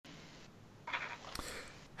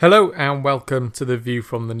Hello and welcome to The View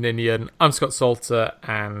from the Ninian. I'm Scott Salter,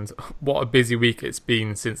 and what a busy week it's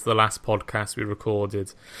been since the last podcast we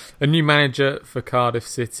recorded. A new manager for Cardiff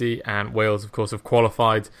City, and Wales, of course, have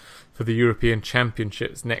qualified for the European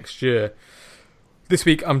Championships next year. This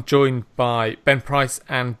week I'm joined by Ben Price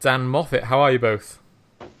and Dan Moffat. How are you both?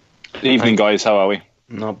 Good evening, guys. How are we?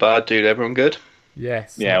 Not bad, dude. Everyone good?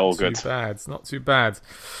 Yes. Yeah, all good. Not too bad.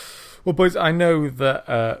 Well, boys, I know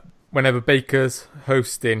that whenever Baker's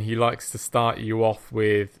hosting, he likes to start you off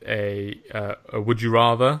with a would you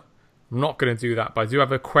rather. I'm not going to do that, but I do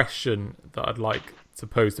have a question that I'd like to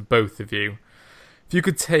pose to both of you. If you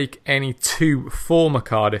could take any two former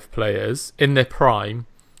Cardiff players in their prime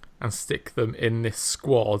and stick them in this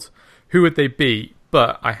squad, who would they be?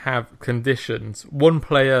 But I have conditions. One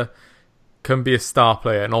player can be a star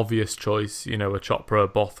player, an obvious choice, a Chopra,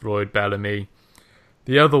 Bothroyd, Bellamy.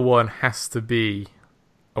 The other one has to be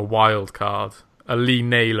a wild card, a Lee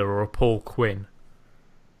Naylor or a Paul Quinn.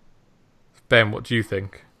 Ben, what do you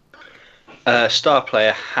think? Star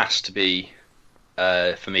player has to be,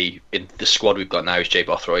 for me, in the squad we've got now, is Jay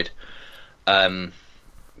Bothroyd.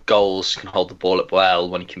 Goals, can hold the ball up well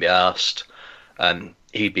when he can be asked.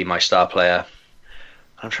 He'd be my star player.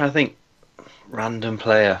 I'm trying to think, random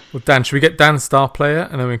player. Well, Dan, should we get Dan's star player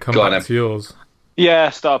and then we come back to yours? Yeah,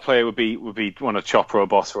 star player would be one of Chopra or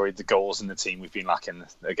Bothroyd. The goals in the team we've been lacking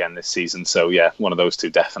again this season. So yeah, one of those two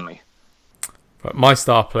definitely. But my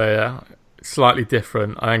star player, slightly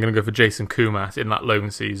different. I am going to go for Jason Kumas in that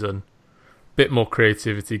loan season. Bit more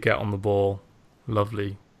creativity, get on the ball.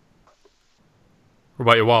 Lovely. What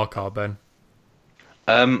about your wild card, Ben?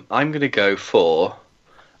 I'm going to go for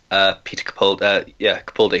Peter Capaldi.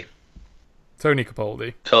 Capaldi. Tony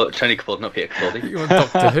Capaldi. Tony Capaldi, not Peter Capaldi. You want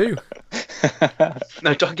Doctor Who?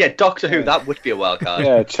 No, Doctor Who, that would be a wild card.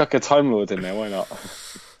 Yeah, chuck a Time Lord in there, why not?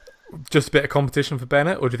 Just a bit of competition for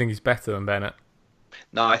Bennett, or do you think he's better than Bennett?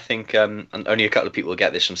 No, I think, and only a couple of people will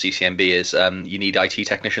get this from CCMB, is you need IT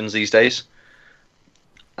technicians these days.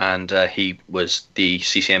 And he was the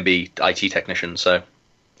CCMB IT technician, so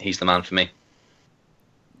he's the man for me.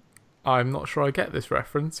 I'm not sure I get this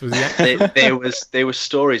reference. Was he? there was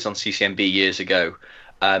stories on CCMB years ago.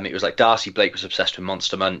 It was like Darcy Blake was obsessed with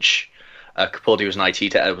Monster Munch. Capaldi was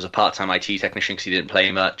was a part-time IT technician because he didn't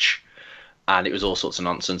play much, and it was all sorts of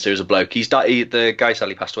nonsense. It was a bloke. The guy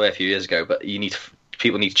sadly passed away a few years ago, but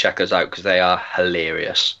people need to check those out because they are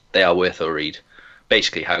hilarious. They are worth a read.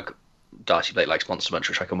 Basically, how Darcy Blake likes Monster Munch,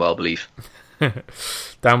 which I can well believe.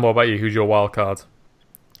 Dan, what about you? Who's your wild card?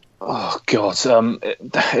 Oh God,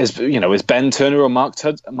 is Ben Turner or Mark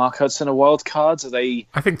Hudson a wild card? Are they?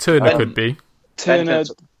 I think Turner could be. Turner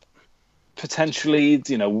potentially.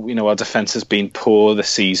 Our defence has been poor this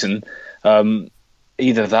season.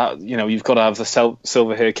 Either that, you've got to have the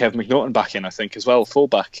silver hair Kevin McNaughton back in, I think, as well,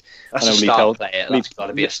 fullback. That's a star player. That's got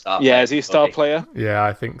to be a star player. Yeah, is he a star player? Yeah,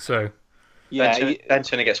 I think so. Yeah, Ben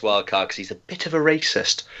Turner gets wild card because he's a bit of a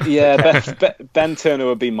racist. Yeah, Ben Turner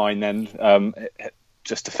would be mine then.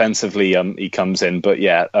 Just defensively, he comes in, but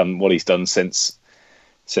yeah, what he's done since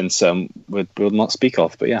we'll not speak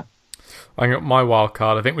of. But yeah, I got my wild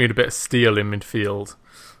card. I think we need a bit of steel in midfield,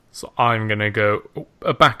 so I'm going to go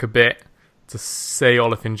back a bit to say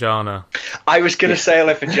Olofinjana. I was going to say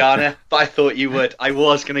Olofinjana, but I thought you would. I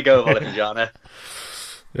was going to go with Olofinjana.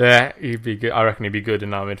 Yeah, he'd be good. I reckon he'd be good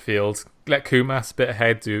in our midfield. Let Kumas a bit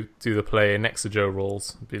ahead, do the play next to Joe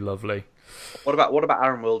Rawls. It'd be lovely. What about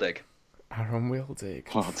Aaron Wildig? Aaron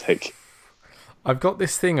Wildig. I've got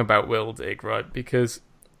this thing about Wildig, right? Because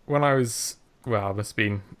when I must have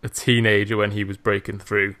been a teenager when he was breaking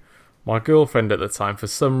through, my girlfriend at the time, for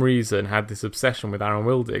some reason, had this obsession with Aaron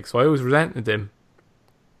Wildig, so I always resented him.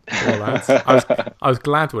 I was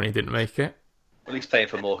glad when he didn't make it. Well, he's playing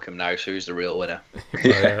for Morecambe now, so he's the real winner.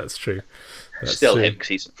 Yeah, that's true. Still him, because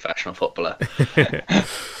he's a professional footballer.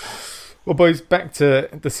 Well, boys, back to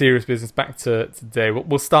the serious business, back to today.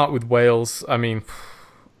 We'll start with Wales. I mean,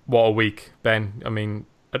 what a week, Ben. I mean,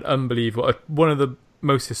 an unbelievable, one of the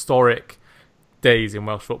most historic days in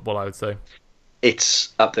Welsh football, I would say.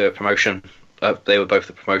 It's up there with promotion. They were both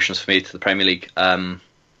the promotions for me to the Premier League.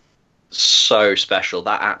 So special.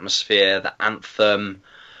 That atmosphere, the anthem,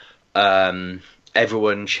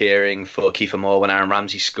 everyone cheering for Kiefer Moore when Aaron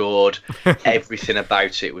Ramsey scored. Everything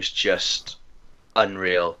about it was just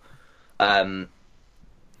unreal.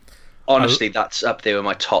 Honestly, that's up there with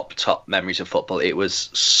my top memories of football. It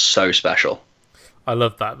was so special. I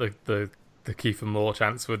love that, the Kiefer Moore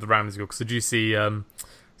chance with the Ramsey goal. Because did you see is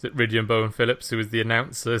it Ridian Bowen Phillips, who was the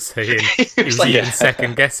announcer, saying he was even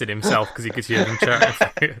second guessing himself because he could hear him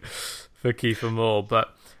chatting for Kiefer Moore.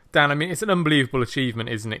 But Dan, I mean, it's an unbelievable achievement,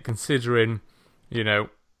 isn't it? Considering,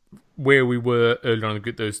 where we were earlier on,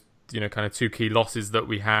 those kind of two key losses that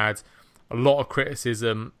we had. A lot of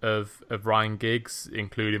criticism of Ryan Giggs,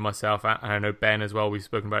 including myself, and I know Ben as well. We've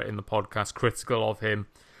spoken about it in the podcast. Critical of him.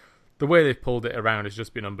 The way they've pulled it around has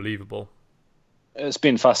just been unbelievable. It's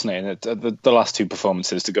been fascinating. The last two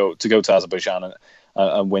performances to go to Azerbaijan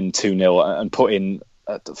and win 2-0 and put in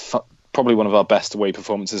probably one of our best away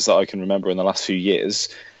performances that I can remember in the last few years.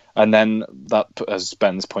 And then that, as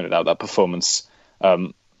Ben's pointed out, that performance,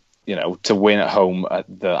 to win at home,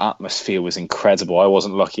 the atmosphere was incredible. I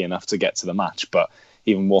wasn't lucky enough to get to the match, but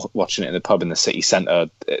even watching it in the pub in the city centre,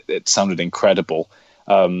 it sounded incredible.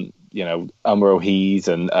 Umar Heath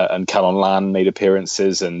and Callum Lan made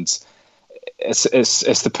appearances, and it's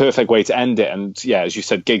the perfect way to end it. And yeah, as you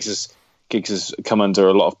said, Giggs has come under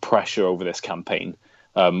a lot of pressure over this campaign,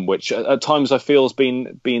 which at times I feel has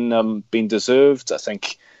been deserved. I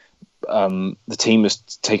think the team has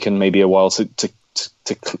taken maybe a while to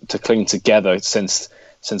cling together since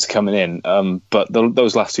coming in. But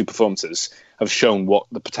those last two performances have shown what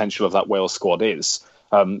the potential of that Wales squad is.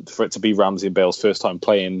 For it to be Ramsey and Bale's first time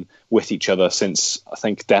playing with each other since, I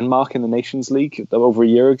think, Denmark in the Nations League over a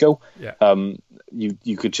year ago. Yeah.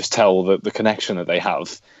 You could just tell the connection that they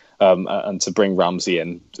have. And to bring Ramsey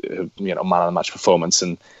in, man of the match performance,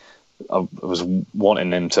 and I was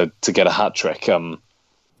wanting him to get a hat trick.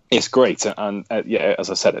 It's great, and as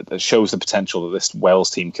I said, it shows the potential that this Wales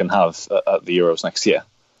team can have at the Euros next year.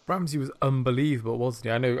 Ramsey was unbelievable, wasn't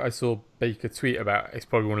he? I know I saw Baker tweet about it's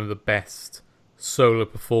probably one of the best solo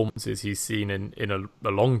performances he's seen in a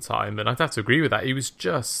long time, and I'd have to agree with that. He was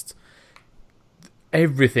just,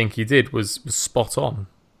 everything he did was spot on.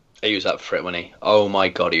 He was up for it, wasn't he? Oh my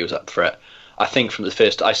God, he was up for it. I think from the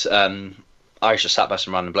first, I just sat by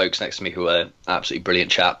some random blokes next to me who were absolutely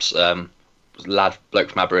brilliant chaps.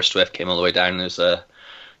 Bloke from Aberystwyth came all the way down. There's a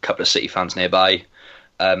couple of City fans nearby,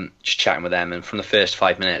 just chatting with them. And from the first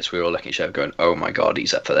 5 minutes, we were all looking at each other going, oh my God,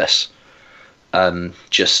 he's up for this.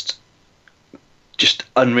 Just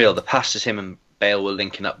unreal. The passes him and Bale were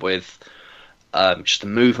linking up with, just the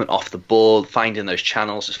movement off the ball, finding those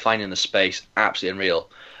channels, just finding the space, absolutely unreal.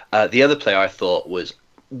 The other player I thought was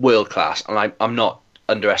world class, and I'm not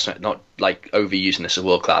underestimating, not like overusing this as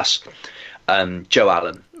world class. Joe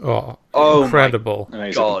Allen. Oh, incredible!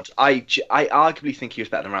 My God, I arguably think he was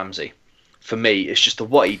better than Ramsey. For me, it's just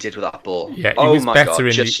what he did with that ball. Yeah, he was better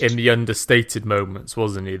in the understated moments,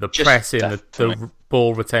 wasn't he? The pressing, the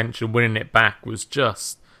ball retention, winning it back was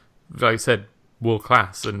just, like I said, world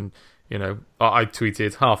class. And I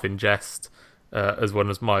tweeted half in jest, as one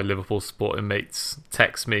of my Liverpool supporting mates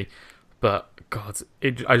text me. But God,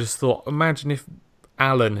 I just thought, imagine if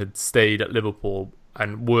Allen had stayed at Liverpool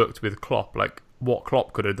and worked with Klopp, like what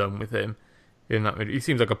Klopp could have done with him in that midfield. He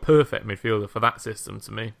seems like a perfect midfielder for that system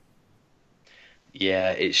to me.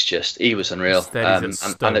 Yeah, it's just, he was unreal. Yeah,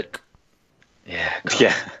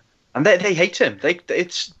 and they hate him.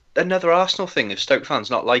 It's another Arsenal thing of Stoke fans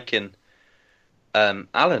not liking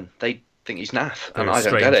Allen. They think he's naff, and I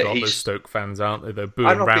don't get it. Those Stoke fans, aren't they? They're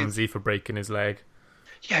booing Ramsey for breaking his leg.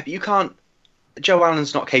 Yeah, but you can't. Joe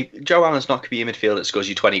Allen's not going to be a midfielder that scores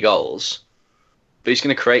you 20 goals, but he's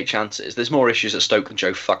going to create chances. There's more issues at Stoke than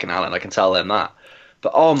Joe fucking Allen. I can tell them that.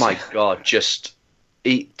 But oh my God,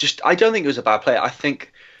 I don't think he was a bad player. I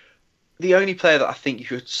think the only player that I think you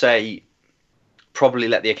could say probably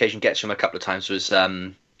let the occasion get to him a couple of times was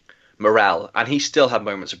Morel, and he still had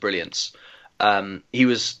moments of brilliance.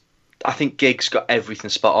 I think Giggs got everything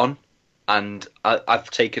spot on, and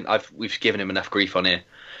we've given him enough grief on here,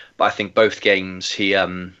 but I think both games he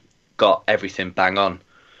got everything bang on.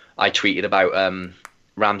 I tweeted about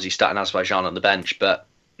Ramsey starting Azerbaijan on the bench, but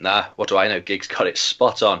nah, what do I know? Giggs got it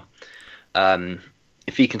spot on.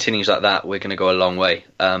 If he continues like that, we're going to go a long way.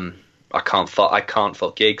 I can't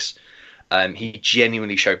fault Giggs. He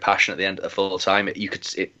genuinely showed passion at the end of the full time.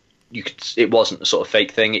 It wasn't a sort of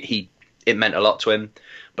fake thing. It meant a lot to him,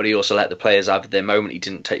 but he also let the players have their moment. He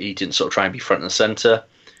didn't sort of try and be front and center.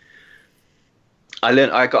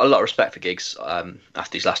 I got a lot of respect for Giggs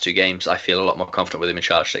after these last two games. I feel a lot more confident with him in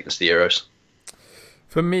charge taking us to the Euros.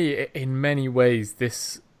 For me, in many ways,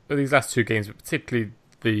 these last two games, but particularly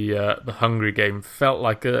the Hungary game, felt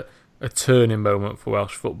like a turning moment for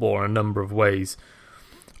Welsh football in a number of ways.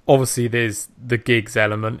 Obviously, there's the Giggs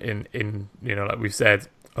element in like we've said,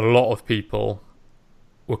 a lot of people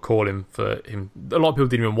were calling for him. A lot of people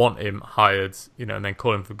didn't even want him hired, and then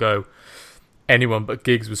calling for go. Anyone but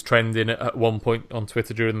Giggs was trending at one point on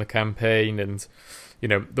Twitter during the campaign, and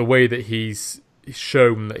the way that he's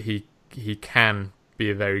shown that he can be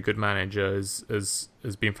a very good manager has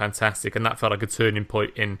been fantastic, and that felt like a turning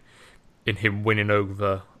point in him winning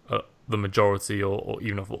over the majority or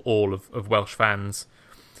even of all of Welsh fans.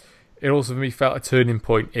 It also for me felt a turning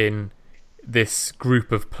point in this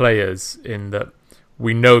group of players, in that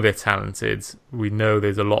we know they're talented, we know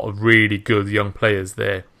there's a lot of really good young players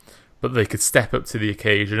there, but they could step up to the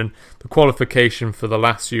occasion. And the qualification for the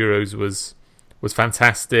last Euros was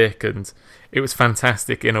fantastic, and it was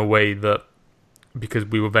fantastic in a way that, because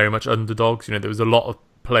we were very much underdogs, there was a lot of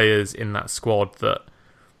players in that squad that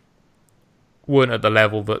weren't at the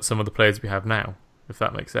level that some of the players we have now, if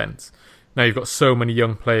that makes sense. Now you've got so many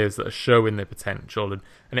young players that are showing their potential,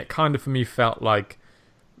 and it kind of for me felt like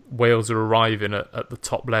Wales are arriving at the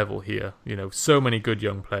top level here. So many good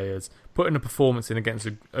young players, putting a performance in against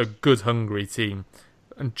a good Hungary team,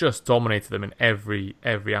 and just dominated them in every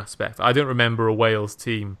aspect. I don't remember a Wales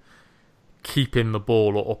team keeping the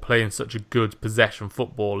ball or playing such a good possession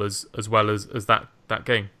football as well as that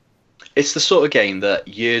game. It's the sort of game that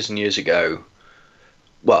years and years ago,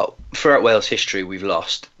 well, throughout Wales history, we've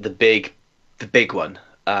lost the big one,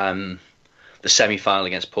 the semi-final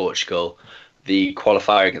against Portugal, the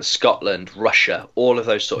qualifier against Scotland, Russia, all of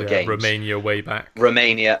those sort of games. Romania way back.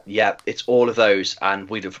 Romania, yeah, it's all of those, and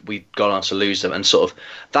we'd gone on to lose them, and sort of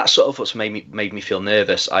that's sort of what's made me feel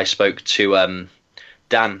nervous. I spoke to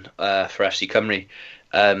Dan for FC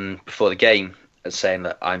Cymru before the game, and saying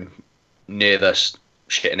that I'm nervous,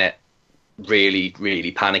 shitting it, really,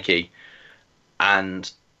 really panicky,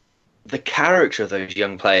 and the character of those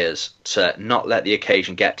young players to not let the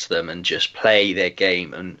occasion get to them and just play their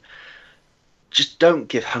game and just don't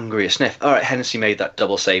give Hungary a sniff. All right, Hennessy made that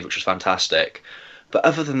double save, which was fantastic. But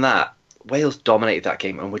other than that, Wales dominated that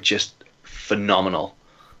game and were just phenomenal.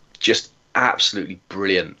 Just absolutely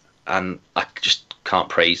brilliant. And I just can't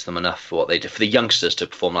praise them enough for what they did. For the youngsters to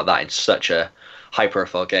perform like that in such a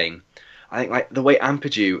high-profile game. I think like the way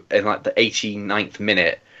Ampadu in like the 89th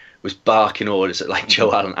minute was barking orders at like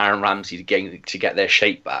Joe Allen and Aaron Ramsey to get their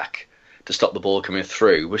shape back, to stop the ball coming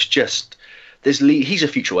through, was just... He's a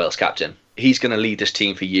future Wales captain. He's going to lead this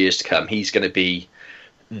team for years to come. He's going to be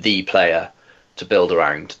the player to build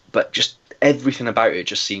around. But just everything about it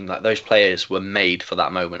just seemed like those players were made for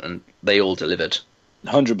that moment, and they all delivered.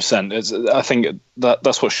 100%. I think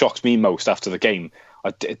that's what shocked me most after the game.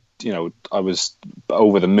 I was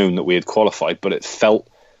over the moon that we had qualified, but it felt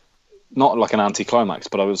not like an anticlimax.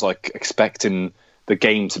 But I was like expecting the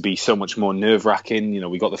game to be so much more nerve-wracking.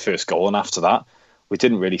 We got the first goal, and after that, we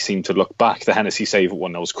didn't really seem to look back. The Hennessy save at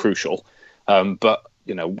one, that was crucial. But,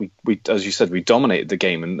 we as you said, we dominated the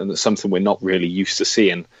game, and it's something we're not really used to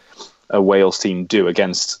seeing a Wales team do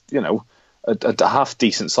against, a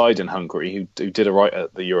half-decent side in Hungary who did it right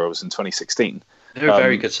at the Euros in 2016. They're a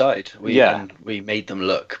very good side. And we made them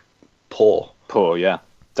look poor. Poor, yeah,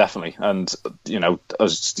 definitely. And,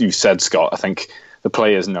 as you said, Scott, I think the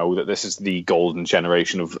players know that this is the golden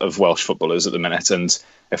generation of Welsh footballers at the minute, and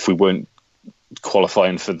if we weren't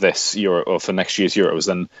qualifying for this Euro or for next year's Euros,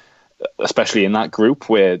 then especially in that group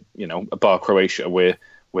where bar Croatia, we're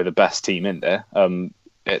the best team in there,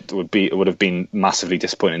 it would have been massively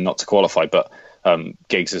disappointing not to qualify. But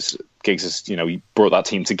Giggs has he brought that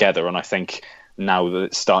team together, and I think now that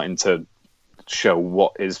it's starting to show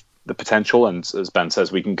what is the potential, and as Ben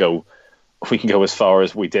says, we can go as far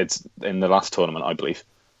as we did in the last tournament, I believe.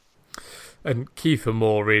 And Kiefer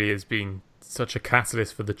Moore really has been such a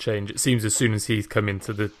catalyst for the change. It seems as soon as he's come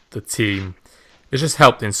into the team, it's just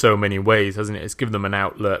helped in so many ways, hasn't it? It's given them an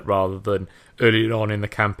outlet rather than early on in the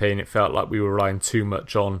campaign it felt like we were relying too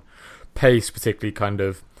much on pace, particularly kind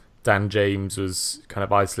of Dan James was kind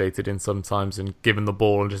of isolated in sometimes and given the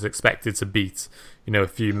ball and just expected to beat, a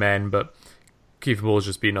few men. But Kiefer Moore's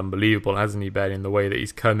just been unbelievable, hasn't he, Ben, in the way that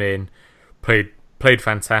he's come in, played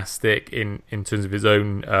fantastic in terms of his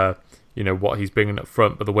own what he's bringing up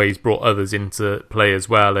front, but the way he's brought others into play as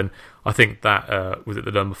well. And I think that was at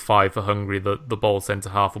the number 5 for Hungary, the ball centre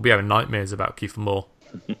half will be having nightmares about Kiefer Moore.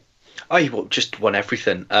 He just won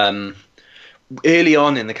everything. Early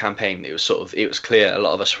on in the campaign, it was clear a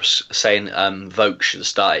lot of us were saying Vokes should have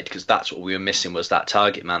started, because that's what we were missing, was that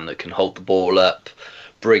target man that can hold the ball up,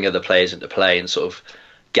 bring other players into play, and sort of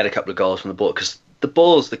get a couple of goals from the ball, because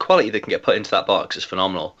the quality that can get put into that box is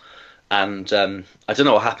phenomenal. And I don't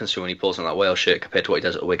know what happens to him when he pulls on that Wales shirt compared to what he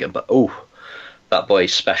does at Wigan, but that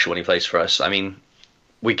boy's special when he plays for us. I mean,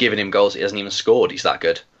 we're giving him goals he hasn't even scored. He's that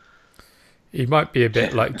good. He might be a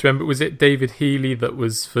bit like, do you remember, was it David Healy that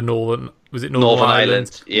was for Northern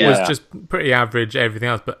Ireland? Yeah. Was just pretty average, everything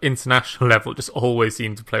else, but international level just always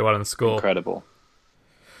seemed to play well and score. Incredible.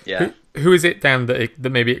 Yeah. Who is it, Dan,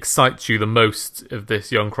 that maybe excites you the most of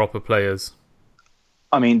this young crop of players?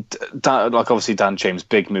 I mean, obviously Dan James'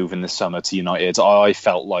 big move in the summer to United. I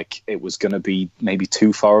felt like it was going to be maybe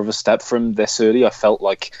too far of a step from this early. I felt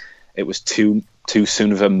like it was too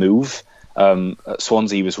soon of a move. At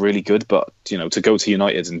Swansea he was really good, but to go to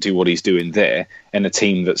United and do what he's doing there in a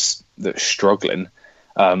team that's struggling,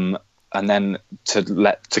 and then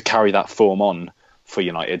to carry that form on for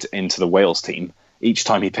United into the Wales team. Each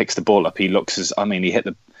time he picks the ball up, he looks he hit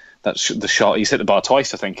the shot. He's hit the bar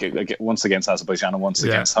twice, I think, once against Azerbaijan and once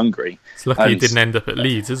against Hungary. It's lucky he didn't end up at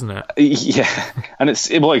Leeds, isn't it? Yeah, and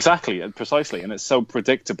exactly, precisely, and it's so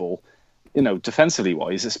predictable. Defensively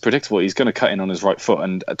wise, it's predictable. He's going to cut in on his right foot,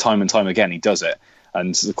 and time again he does it.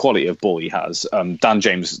 And the quality of ball he has, Dan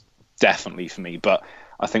James definitely for me. But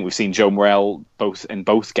I think we've seen Joe Morel in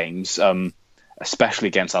both games, especially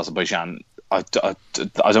against Azerbaijan. I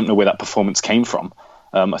don't know where that performance came from.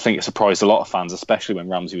 I think it surprised a lot of fans, especially when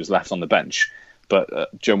Ramsey was left on the bench.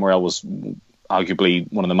 But Joe Morel was arguably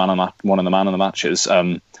one of the man of the matches.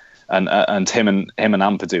 And him and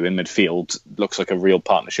Ampadu in midfield looks like a real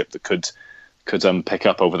partnership that could pick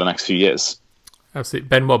up over the next few years. Absolutely.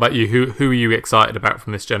 Ben, what about you? Who are you excited about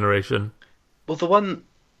from this generation? Well, the one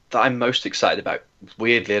that I'm most excited about,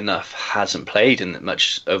 weirdly enough, hasn't played in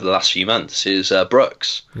much over the last few months is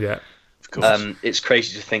Brooks. Yeah, of course. It's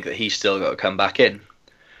crazy to think that he's still got to come back in.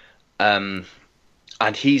 And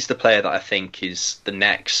he's the player that I think is the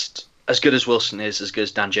next, as good as Wilson is, as good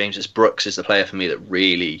as Dan James is, Brooks is the player for me that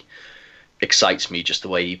really excites me, just the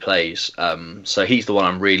way he plays. So he's the one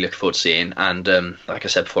I'm really looking forward to seeing. And like I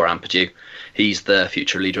said before, Ampadu, he's the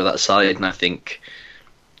future leader of that side. And I think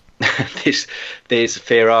there's a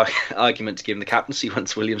fair argument to give him the captaincy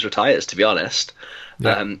once Williams retires, to be honest.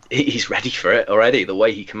 Yeah. He's ready for it already, the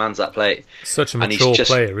way he commands that play. Such a mature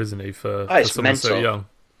player, isn't he, for someone so young?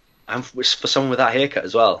 And for someone with that haircut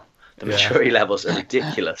as well. The maturity levels are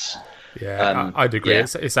ridiculous. Yeah, I'd agree. Yeah.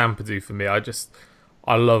 It's Ampadu for me.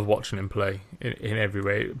 I love watching him play in every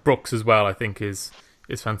way. Brooks as well, I think, is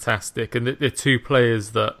fantastic. And they're two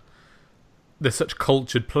players that they're such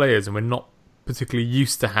cultured players, and we're not particularly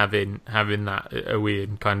used to having that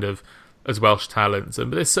weird kind of as Welsh talents.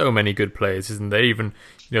 But there's so many good players, isn't there? Even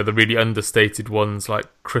the really understated ones like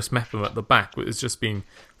Chris Mepham at the back, it's just been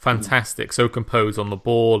fantastic. So composed on the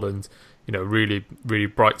ball, and really really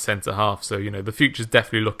bright centre half. So the future's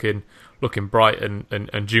definitely looking bright,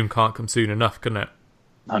 and June can't come soon enough, can it?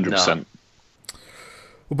 100%.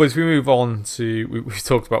 Well, but as we move on to, we've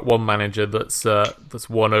talked about one manager that's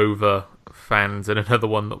won over fans, and another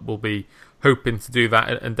one that will be hoping to do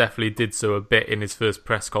that, and definitely did so a bit in his first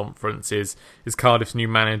press conference, is Cardiff's new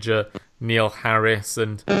manager, Neil Harris.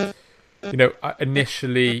 And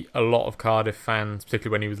initially a lot of Cardiff fans,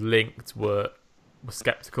 particularly when he was linked, were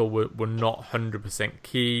sceptical, were not 100%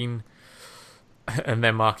 keen. And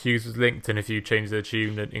then Mark Hughes was linked, and a few changed their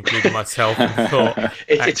tune, including myself. And thought,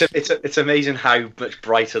 it's amazing how much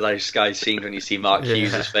brighter those skies seemed when you see Mark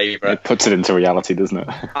Hughes as favourite. It puts it into reality, doesn't it?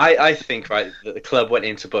 I think that the club went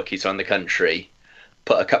into bookies around the country,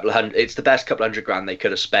 put a couple of hundred. It's the best couple $100,000 they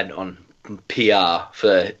could have spent on PR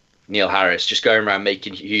for Neil Harris, just going around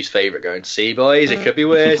making Hughes favourite, going, "See, boys, it could be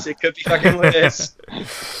worse. It could be fucking worse."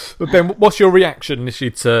 But Ben, what's your reaction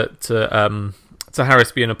initially to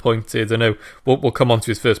Harris being appointed? I know we'll come on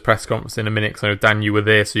to his first press conference in a minute, because I know, Dan, you were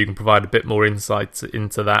there, so you can provide a bit more insight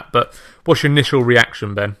into that. But what's your initial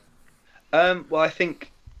reaction, Ben? I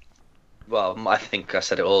think I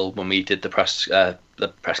said it all when we did the press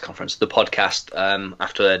conference, the podcast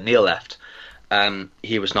after Neil left.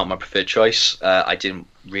 He was not my preferred choice. I didn't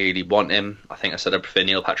really want him. I think I said I prefer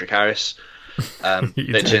Neil Patrick Harris.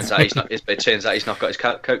 It turns out he's not got his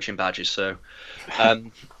coaching badges, so.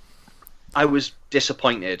 I was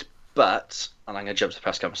disappointed, but, and I'm going to jump to the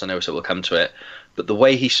press conference, I know, so we'll come to it, but the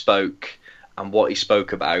way he spoke and what he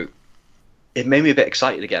spoke about, it made me a bit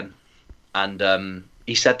excited again. And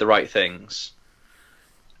he said the right things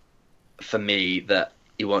for me, that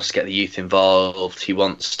he wants to get the youth involved. He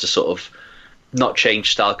wants to sort of not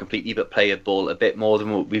change style completely, but play a ball a bit more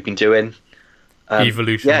than what we've been doing.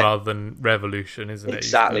 Evolution rather than revolution, isn't it?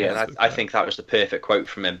 Exactly, and I think that was the perfect quote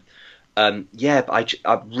from him. But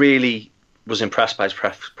I really was impressed by his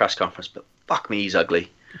press conference, but fuck me, he's ugly.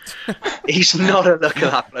 He's not a look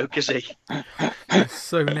at that bloke, is he?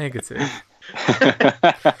 So negative.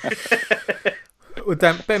 Well,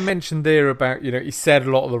 Dan, Ben mentioned there about, he said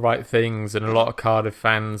a lot of the right things, and a lot of Cardiff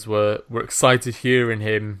fans were excited hearing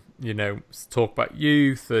him, talk about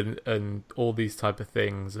youth and all these type of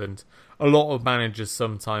things. And a lot of managers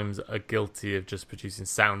sometimes are guilty of just producing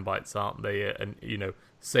sound bites, aren't they? And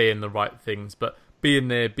saying the right things, but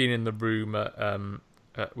being in the room at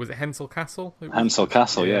was it Hensel Castle? Hensel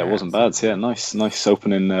Castle, yeah, it wasn't bad. Yeah, nice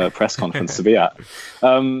opening press conference to be at.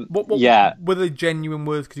 Were they genuine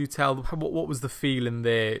words? Could you tell? What was the feeling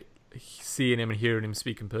there, seeing him and hearing him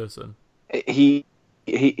speak in person?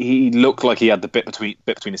 He looked like he had the bit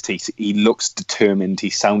between his teeth. He looks determined. He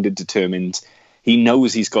sounded determined. He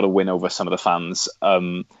knows he's got to win over some of the fans.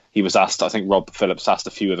 He was asked, I think Rob Phillips asked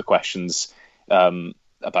a few of the questions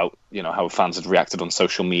about how fans had reacted on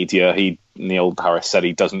social media. Neil Harris said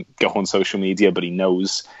he doesn't go on social media, but he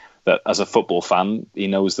knows that as a football fan, he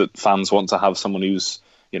knows that fans want to have someone who's,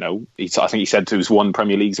 I think he said who's won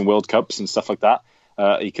Premier Leagues and World Cups and stuff like that.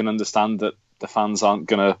 He can understand that the fans aren't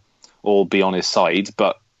going to all be on his side,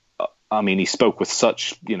 but I mean, he spoke with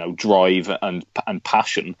such, drive and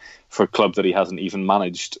passion for a club that he hasn't even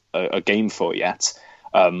managed a game for yet.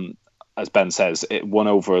 As Ben says, it won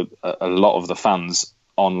over a lot of the fans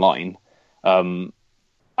online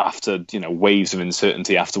after waves of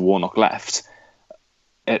uncertainty after Warnock left.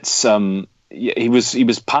 It's he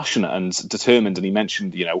was passionate and determined, and he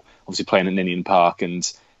mentioned obviously playing at Ninian Park,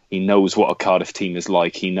 and he knows what a Cardiff team is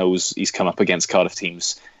like. He knows he's come up against Cardiff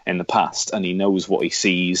teams in the past, and he knows what he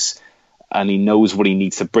sees, and he knows what he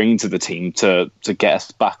needs to bring to the team to get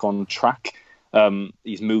us back on track.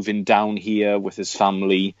 He's moving down here with his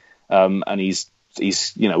family, and he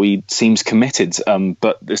seems committed,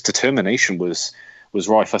 but his determination was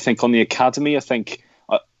rife. I think on the academy,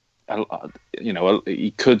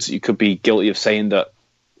 you could be guilty of saying that.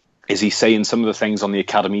 Is he saying some of the things on the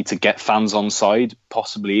academy to get fans on side?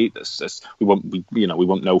 Possibly. We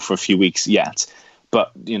won't know for a few weeks yet.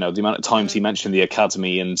 But the amount of times he mentioned the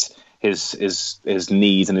academy and his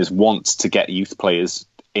need and his want to get youth players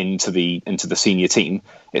into the senior team,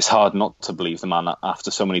 it's hard not to believe the man after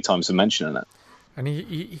so many times of mentioning it. And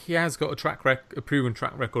he has got a proven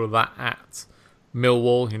track record of that at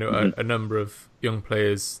Millwall. A number of young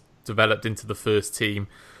players developed into the first team.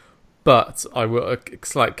 But I will a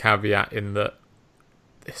slight caveat in that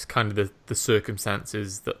it's kind of the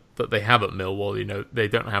circumstances that they have at Millwall. They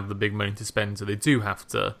don't have the big money to spend, so they do have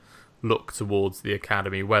to look towards the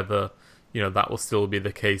academy. Whether that will still be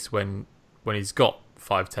the case when he's got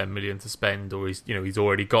 5-10 million to spend, or he's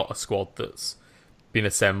already got a squad that's been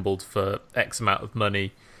assembled for X amount of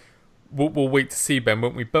money. We'll wait to see, Ben,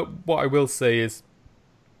 won't we? But what I will say is,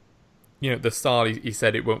 the style, he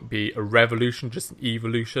said it won't be a revolution, just an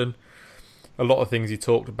evolution. A lot of things he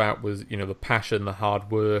talked about was, the passion, the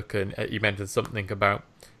hard work, and he mentioned something about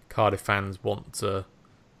Cardiff fans want to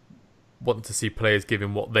see players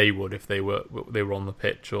giving what they would if they were on the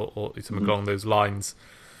pitch, or something along those lines.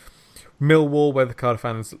 Millwall, whether Cardiff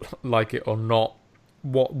fans like it or not,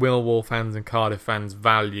 what Millwall fans and Cardiff fans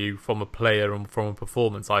value from a player and from a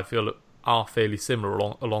performance, I feel are fairly similar,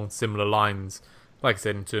 along similar lines. Like I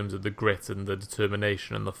said, in terms of the grit and the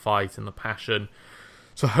determination and the fight and the passion.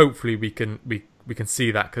 So hopefully we can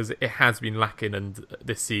see that, because it has been lacking, and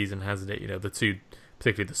this season, hasn't it?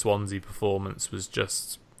 Particularly the Swansea performance was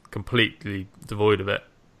just completely devoid of it.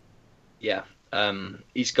 Yeah,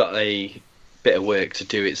 he's got a bit of work to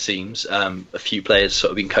do, it seems. A few players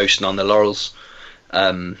sort of been coasting on their laurels.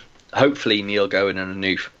 Hopefully Neil going and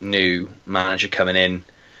a new manager coming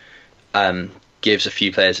in gives a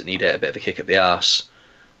few players that need it a bit of a kick up the arse.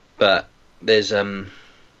 But there's a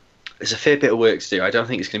fair bit of work to do. I don't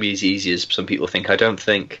think it's going to be as easy as some people think. I don't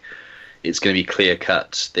think it's going to be clear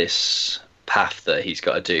cut, this path that he's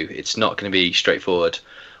got to do. It's not going to be straightforward.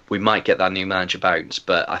 We might get that new manager bounce,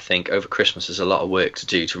 but I think over Christmas there's a lot of work to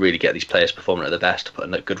do to really get these players performing at their best, to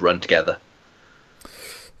put a good run together.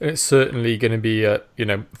 It's certainly going to be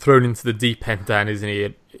thrown into the deep end, Dan, isn't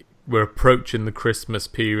he? We're approaching the Christmas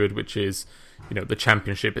period, which is, the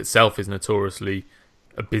Championship itself is notoriously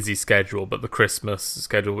a busy schedule, but the Christmas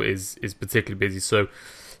schedule is particularly busy, so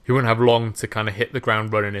he won't have long to kind of hit the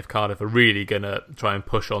ground running if Cardiff are really going to try and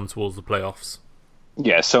push on towards the playoffs.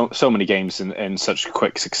 Yeah, so many games in such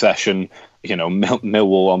quick succession.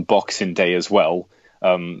 Millwall on Boxing Day as well.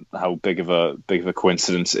 How big of a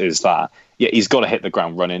coincidence is that? Yeah, he's got to hit the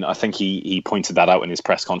ground running. I think he pointed that out in his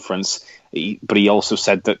press conference. But he also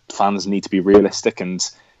said that fans need to be realistic and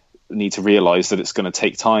need to realise that it's going to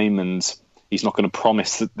take time, and he's not going to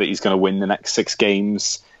promise that he's going to win the next 6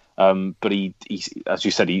 games. But he as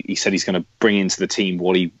you said, he said he's going to bring into the team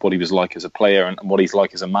what he was like as a player and what he's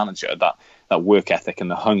like as a manager. That work ethic and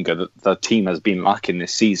the hunger that the team has been lacking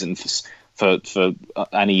this season for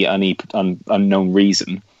any unknown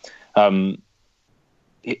reason.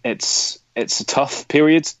 It's a tough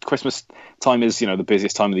period. Christmas time is the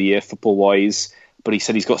busiest time of the year football wise. But he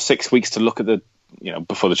said he's got 6 weeks to look at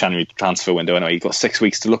before the January transfer window. Anyway, he's got 6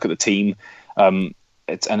 weeks to look at the team.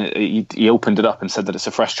 he opened it up and said that it's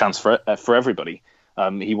a fresh chance for everybody.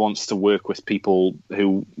 He wants to work with people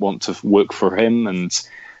who want to work for him, and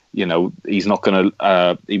he's not going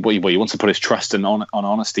to. He wants to put his trust on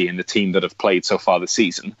honesty in the team that have played so far this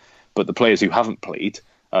season, but the players who haven't played,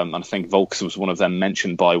 and I think Volks was one of them,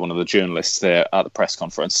 mentioned by one of the journalists there at the press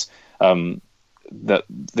conference, that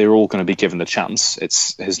they're all going to be given the chance.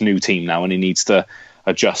 It's his new team now, and he needs to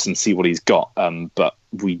adjust and see what he's got. But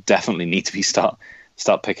we definitely need to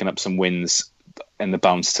start picking up some wins in the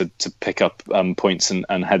bounce to pick up points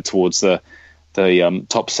and head towards the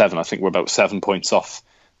top 7. I think we're about 7 points off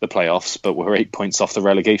the playoffs, but we're 8 points off the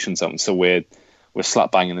relegation zone. So we're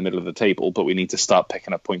slap bang in the middle of the table, but we need to start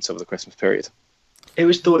picking up points over the Christmas period. It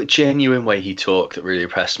was the genuine way he talked that really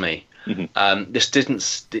impressed me. Mm-hmm. This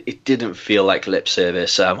didn't feel like lip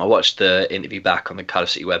service. I watched the interview back on the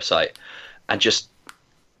Cardiff City website, and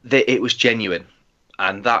it was genuine,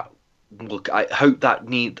 and that. Look, I hope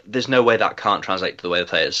there's no way that can't translate to the way the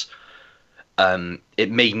players.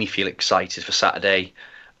 It made me feel excited for Saturday,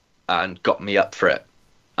 and got me up for it,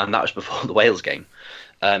 and that was before the Wales game.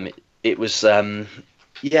 It was, you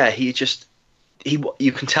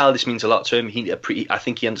can tell this means a lot to him. I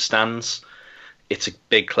think he understands. It's a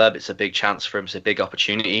big club. It's a big chance for him. It's a big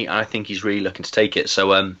opportunity, and I think he's really looking to take it.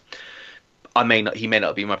 So, he may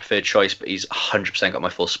not be my preferred choice, but he's 100% got my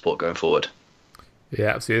full support going forward.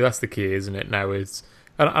 Yeah, absolutely. That's the key, isn't it? Now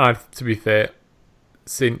and to be fair,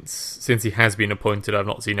 since he has been appointed, I've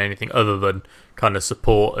not seen anything other than kind of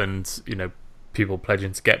support and people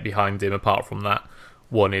pledging to get behind him. Apart from that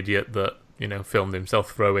one idiot that filmed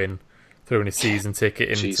himself throwing his season ticket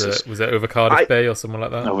into Jesus. Was it over Cardiff Bay or something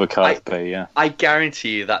like that? Over Cardiff Bay, yeah. I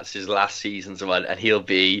guarantee you that's his last season's one, and he'll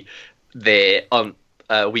be there on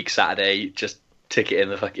a week Saturday, just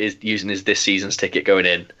using his this season's ticket going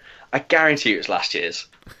in. I guarantee you it's last year's.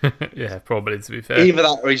 Yeah, probably, to be fair. Either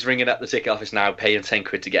that or he's ringing up the ticket office now, paying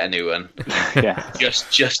 £10 to get a new one. Yeah.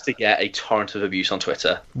 just to get a torrent of abuse on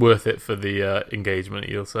Twitter. Worth it for the engagement,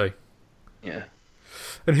 you'll say. Yeah.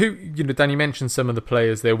 And who, Dan, you mentioned some of the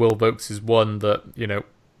players there. Will Volks is one that,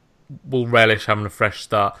 will relish having a fresh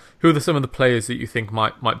start. Who are some of the players that you think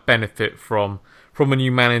might benefit from a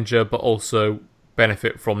new manager, but also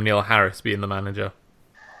benefit from Neil Harris being the manager?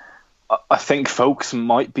 I think Volks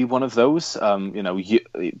might be one of those.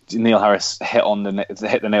 Neil Harris hit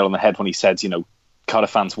the nail on the head when he said, Cardiff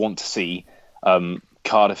fans want to see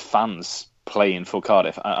Cardiff fans playing for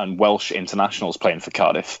Cardiff and Welsh internationals playing for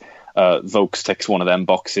Cardiff. Volks ticks one of them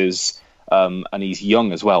boxes, and he's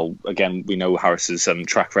young as well. Again, we know Harris's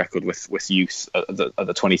track record with youth at the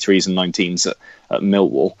 23s and 19s at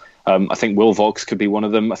Millwall. I think Will Volks could be one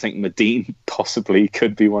of them. I think Medine possibly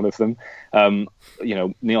could be one of them.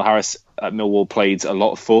 Neil Harris at Millwall played a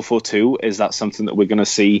lot of 4-4-2. Is that something that we're going to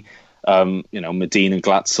see? Medine and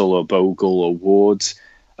Glatzel or Bogle or Ward.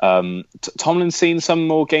 Tomlin's seen some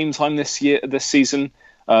more game time this season.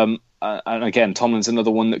 And again, Tomlin's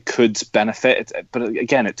another one that could benefit. But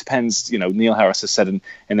again, it depends. Neil Harris has said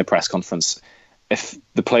in the press conference, if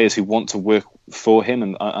the players who want to work for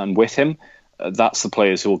him and with him, that's the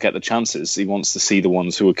players who will get the chances. He wants to see the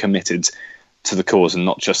ones who are committed to the cause and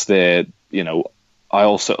not just their, I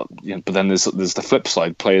also, but then there's the flip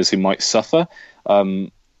side, players who might suffer.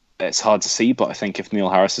 It's hard to see, but I think if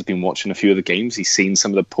Neil Harris has been watching a few of the games, he's seen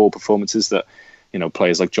some of the poor performances that,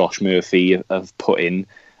 players like Josh Murphy have put in.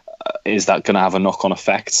 Is that going to have a knock-on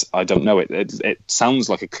effect? I don't know. It sounds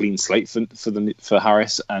like a clean slate for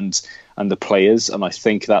Harris and the players, and I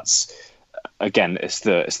think that's, again, it's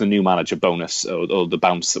the new manager bonus or the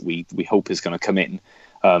bounce that we hope is going to come in.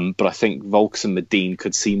 But I think Volks and Medine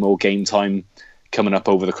could see more game time coming up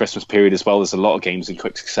over the Christmas period as well. There's a lot of games in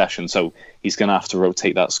quick succession, so he's going to have to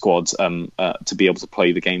rotate that squad to be able to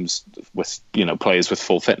play the games with players with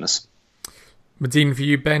full fitness. Medine, for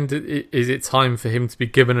you, Ben, is it time for him to be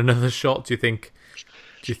given another shot? Do you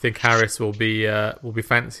think Harris will be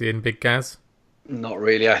fancying Big Gaz? Not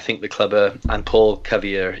really. I think the club and Paul, cover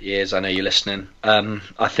your ears. I know you're listening.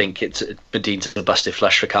 I think Medine's a busted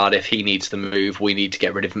flush for Cardiff. He needs the move. We need to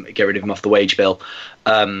get rid of him off the wage bill.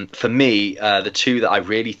 For me, the two that I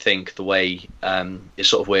really think the way it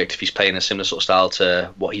sort of worked, if he's playing a similar sort of style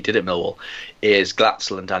to what he did at Millwall, is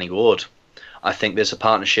Glatzel and Danny Ward. I think there's a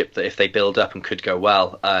partnership that if they build up and could go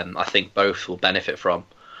well, I think both will benefit from.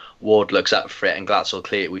 Ward looks up for it, and Glatzel,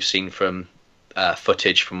 clear. We've seen from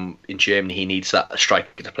footage from in Germany, he needs that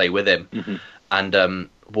striker to play with him. Mm-hmm. And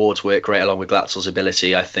Ward's work right along with Glatzel's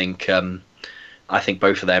ability. I think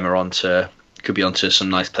both of them could be onto some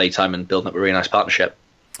nice playtime and building up a really nice partnership.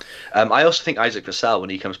 I also think Isaac Vassell,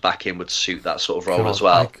 when he comes back in, would suit that sort of role as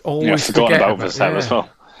well. I always forgot forget about Vassell as well.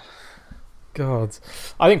 God,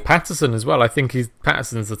 I think Patterson as well. I think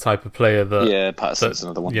Patterson's the type of player that Patterson's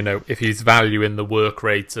another one. If he's valuing the work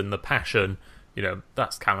rate and the passion,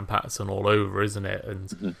 that's Callum Patterson all over, isn't it?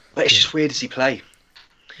 And but it's just weird as he play.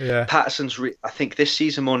 Yeah, Patterson's. I think this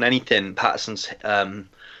season more than anything, Patterson's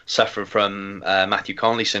suffering from Matthew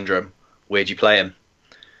Connolly syndrome. Where do you play him?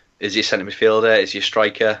 Is he a centre midfielder? Is he a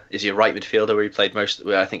striker? Is he a right midfielder where he played most?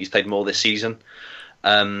 Where I think he's played more this season.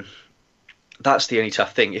 That's the only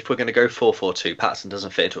tough thing. If we're going to go 4-4-2, Patterson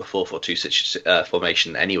doesn't fit into a 4-4-2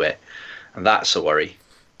 formation anywhere, and that's a worry.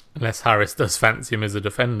 Unless Harris does fancy him as a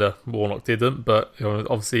defender. Warnock didn't, but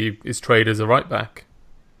obviously his trade as a right back.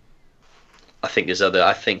 I think there's other.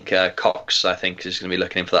 I think Cox. I think is going to be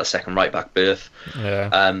looking in for that second right back berth.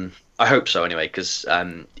 Yeah. I hope so anyway, because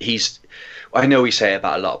he's. I know we say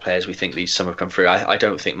about a lot of players we think some have come through. I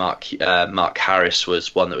don't think Mark Harris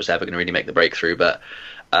was one that was ever going to really make the breakthrough, but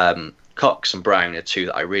Cox and Brown are two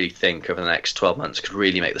that I really think over the next 12 months could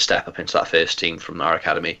really make the step up into that first team from our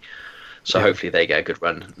academy. So hopefully they get a good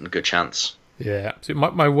run and a good chance. Yeah, so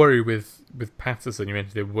my worry with Patterson, you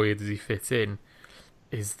mentioned where does he fit in,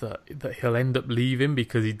 is that he'll end up leaving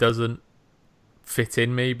because he doesn't fit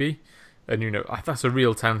in maybe. And that's a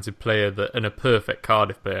real talented player and a perfect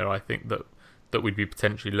Cardiff player. I think that we'd be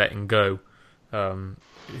potentially letting go.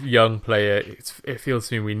 Young player, it feels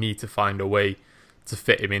to me we need to find a way to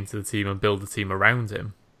fit him into the team and build a team around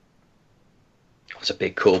him. It's a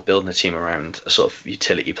big call, building a team around a sort of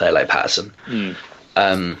utility player like Patterson.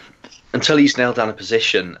 Until he's nailed down a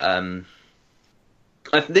position,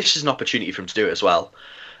 this is an opportunity for him to do it as well.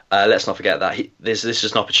 Let's not forget that this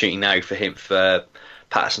is an opportunity now for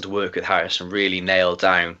Patterson to work with Harris and really nail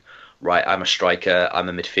down, right, I'm a striker, I'm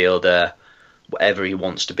a midfielder, whatever he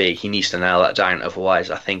wants to be. He needs to nail that down.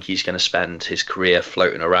 Otherwise, I think he's going to spend his career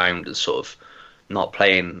floating around and sort of not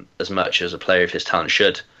playing as much as a player of his talent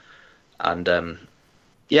should. And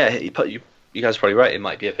you guys are probably right. It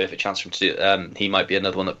might be a perfect chance for him to do. He might be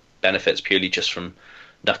another one that benefits purely just from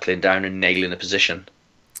knuckling down and nailing a position.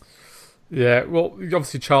 Yeah, well,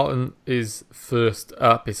 obviously Charlton is first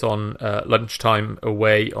up. It's on lunchtime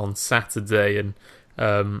away on Saturday, and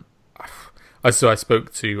I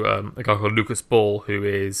spoke to a guy called Lucas Ball, who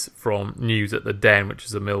is from News at the Den, which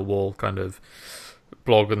is a Millwall kind of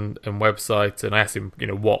blog and website, and I asked him,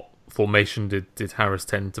 what formation did Harris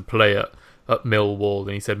tend to play at Millwall,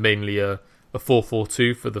 and he said mainly a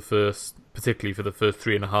 4-4-2 particularly for the first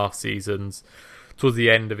 3.5 seasons. Towards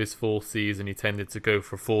the end of his fourth season, he tended to go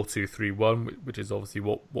for 4-2-3-1, which is obviously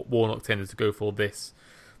what Warnock tended to go for this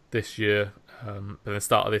year. But at the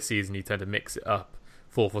start of this season, he tended to mix it up,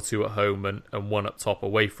 4-4-2 at home and one up top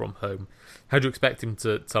away from home. How do you expect him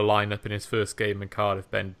to line up in his first game in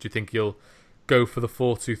Cardiff, Ben? Do you think he'll go for the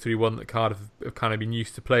 4-2-3-1 that Cardiff have kind of been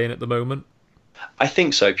used to playing at the moment? I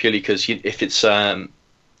think so, purely because if it's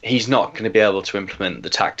he's not going to be able to implement the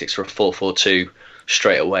tactics for a 4-4-2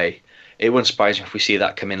 straight away. It wouldn't surprise me if we see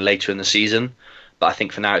that come in later in the season, but I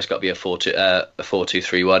think for now it's got to be a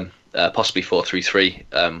 4-2-3-1, possibly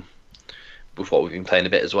 4-3-3, with what we've been playing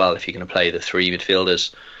a bit as well. If you're going to play the three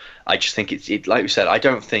midfielders, I just think it like we said. I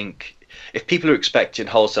don't think if people are expecting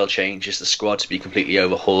wholesale changes, the squad to be completely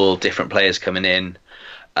overhauled, different players coming in,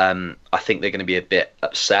 I think they're going to be a bit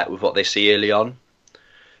upset with what they see early on.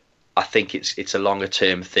 I think it's a longer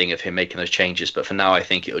term thing of him making those changes, but for now I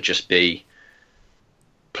think it'll just be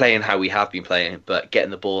playing how we have been playing, but getting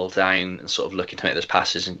the ball down and sort of looking to make those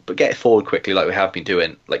passes, but get it forward quickly like we have been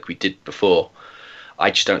doing, like we did before.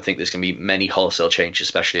 I just don't think there's going to be many wholesale changes,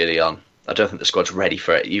 especially early on. I don't think the squad's ready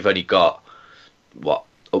for it. You've only got,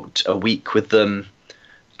 a week with them,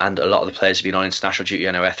 and a lot of the players have been on international duty.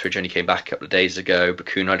 I know Etheridge only came back a couple of days ago.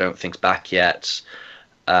 Bakuna I don't think's back yet.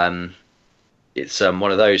 It's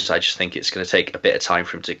one of those. I just think it's going to take a bit of time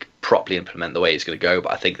for him to properly implement the way it's going to go,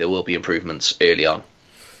 but I think there will be improvements early on.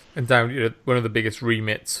 And down, one of the biggest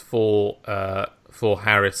remits for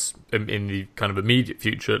Harris in the kind of immediate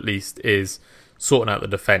future, at least, is sorting out the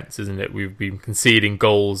defence, isn't it? We've been conceding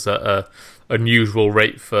goals at a unusual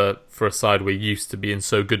rate for a side we're used to being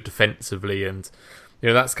so good defensively, and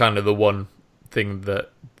that's kind of the one thing that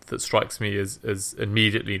strikes me as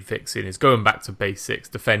immediately fixing is going back to basics,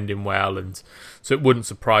 defending well, and so it wouldn't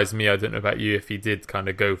surprise me. I don't know about you if he did kind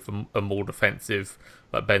of go for a more defensive,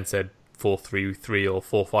 like Ben said, 4-3-3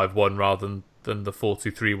 or 4-5-1 rather than the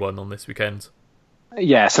 4-2-3-1 on this weekend.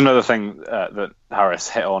 Yeah, it's another thing that Harris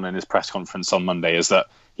hit on in his press conference on Monday is that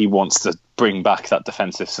he wants to bring back that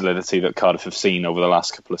defensive solidity that Cardiff have seen over the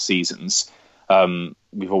last couple of seasons.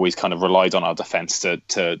 We've always kind of relied on our defence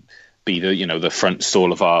to be the front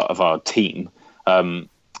stall of our team.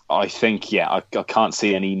 I think, I can't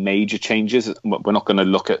see any major changes. We're not going to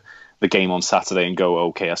look at the game on Saturday and go,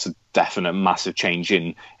 okay, that's a definite massive change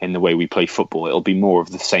in the way we play football. It'll be more of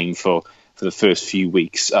the same for the first few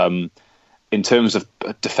weeks. In terms of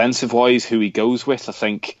defensive-wise, who he goes with, I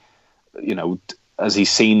think, as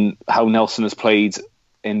he's seen how Nelson has played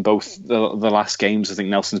in both the last games, I think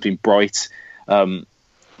Nelson's been bright.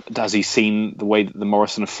 As he's seen the way that the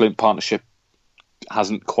Morrison and Flint partnership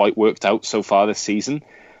hasn't quite worked out so far this season.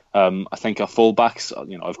 I think our fullbacks,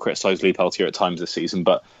 I've criticised Lee Peltier at times this season,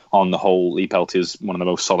 but on the whole, Lee Peltier is one of the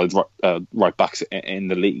most solid right backs in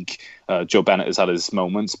the league. Joe Bennett has had his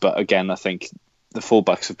moments, but again, I think the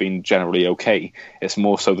fullbacks have been generally okay. It's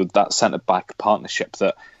more so that centre-back partnership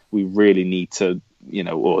that we really need to,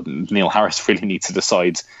 or Neil Harris really needs to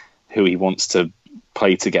decide who he wants to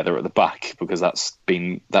play together at the back, because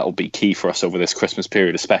that'll be key for us over this Christmas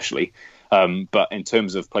period especially. But in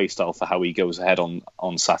terms of play style for how he goes ahead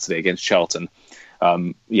on Saturday against Charlton,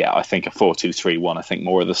 I think a 4-2-3-1, I think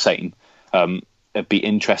more of the same. It'd be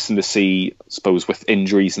interesting to see, I suppose, with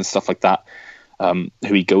injuries and stuff like that,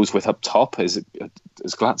 who he goes with up top. Is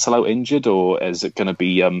Glatzel out injured, or is it going to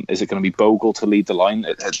be Bogle to lead the line?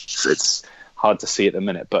 It's hard to see at the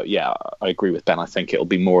minute, but I agree with Ben. I think it'll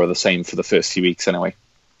be more of the same for the first few weeks anyway.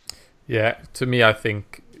 Yeah, to me, I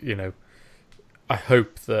think I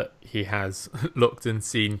hope that he has looked and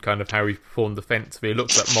seen kind of how he performed defensively. It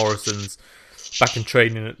looks like Morrison's back in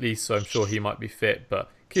training at least, so I'm sure he might be fit. But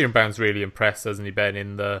Kieran Brown's really impressed, hasn't he, Ben,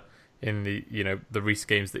 in the the recent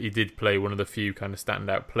games that he did play, one of the few kind of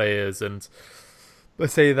standout players. And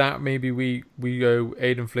let's say that maybe we owe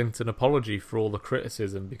Aidan Flint an apology for all the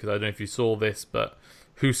criticism, because I don't know if you saw this, but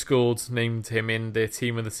Who Scored named him in their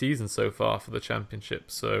team of the season so far for the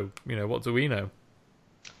championship. So, what do we know?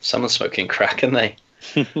 Someone's smoking crack, aren't they?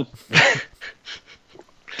 I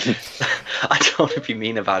don't want to be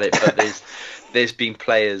mean about it, but there's been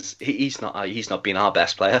players. He's not been our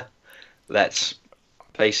best player. Let's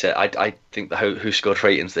face it. I think the Who Scored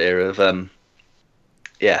ratings there of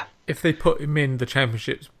If they put him in the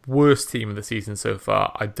championship's worst team of the season so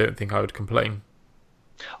far, I don't think I would complain.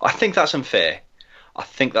 I think that's unfair. I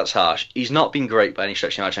think that's harsh. He's not been great by any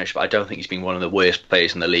stretch of the imagination, but I don't think he's been one of the worst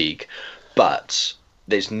players in the league. But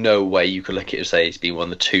there's no way you could look at it and say he's been one of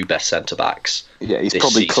the two best centre-backs. Yeah, he's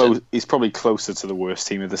probably close. He's probably closer to the worst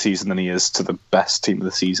team of the season than he is to the best team of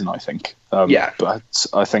the season, I think. But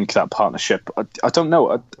I think that partnership, I don't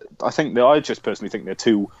know. I just personally think they're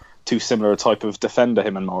too similar a type of defender,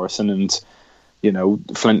 him and Morrison. And,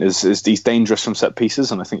 Flint he's dangerous from set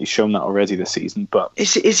pieces, and I think he's shown that already this season. But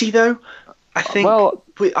is he though? I think,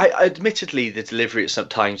 admittedly, the delivery at some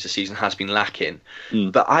times this season has been lacking,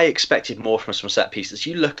 but I expected more from some set pieces.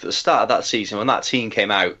 You looked at the start of that season, when that team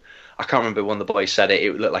came out, I can't remember when the boys said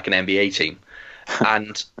it looked like an NBA team.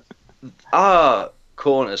 And our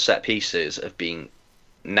corner set pieces have been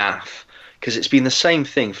naff, because it's been the same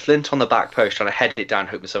thing. Flint on the back post trying to head it down,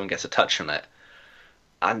 hoping someone gets a touch on it.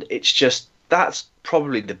 And it's just, that's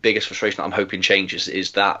probably the biggest frustration that I'm hoping changes,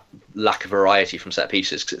 is that lack of variety from set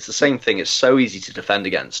pieces, because it's the same thing. It's so easy to defend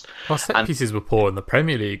against. Well, set pieces were poor in the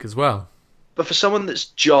Premier League as well. But for someone that's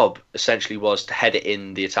job essentially was to head it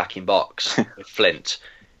in the attacking box with Flint,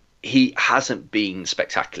 he hasn't been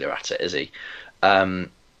spectacular at it, has he? But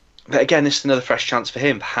again, this is another fresh chance for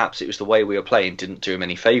him. Perhaps it was the way we were playing didn't do him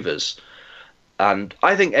any favours. And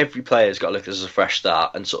I think every player's got to look at this as a fresh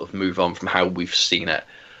start and sort of move on from how we've seen it.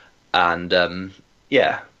 And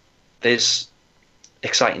there's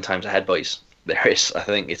exciting times ahead, boys. There is. I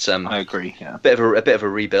think it's I agree. Yeah, a bit of a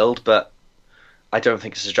rebuild, but I don't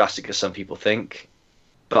think it's as drastic as some people think.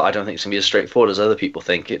 But I don't think it's gonna be as straightforward as other people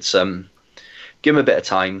think. It's give him a bit of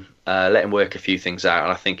time, let him work a few things out,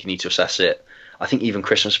 and I think you need to assess it. I think even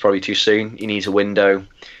Christmas is probably too soon. He needs a window.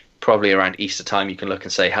 Probably around Easter time, you can look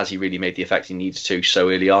and say, has he really made the effect he needs to so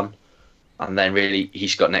early on? And then really,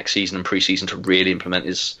 he's got next season and pre-season to really implement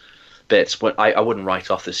his bits. I wouldn't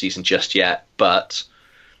write off the season just yet, but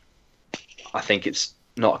I think it's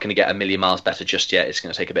not going to get a million miles better just yet. It's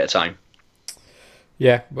going to take a bit of time.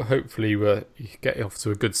 Yeah, but hopefully you get off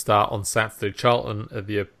to a good start on Saturday. Charlton are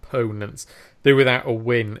the opponents. They're without a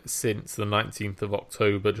win since the 19th of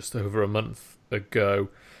October, just over a month ago.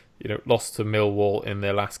 Lost to Millwall in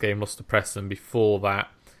their last game, lost to Preston before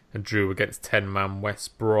that, and drew against 10-man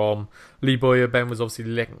West Brom. Lee Bowyer, Ben, was obviously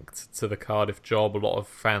linked to the Cardiff job. A lot of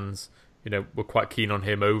fans, were quite keen on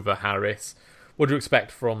him over Harris. What do you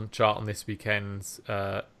expect from Charlton this weekend?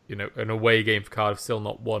 An away game for Cardiff, still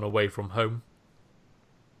not one away from home.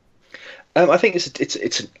 I think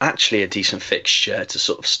it's actually a decent fixture to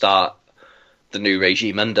sort of start the new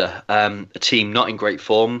regime under. A team not in great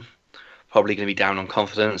form probably going to be down on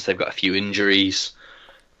confidence. They've got a few injuries.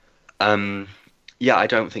 Yeah, I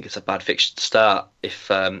don't think it's a bad fixture to start. If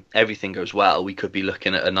everything goes well, we could be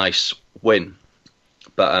looking at a nice win.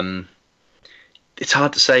 But it's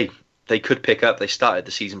hard to say. They could pick up. They started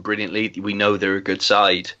the season brilliantly. We know they're a good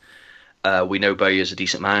side. We know Bowyer's a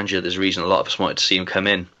decent manager. There's a reason a lot of us wanted to see him come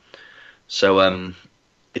in. So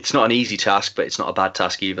it's not an easy task, but it's not a bad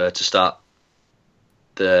task either to start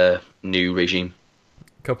the new regime.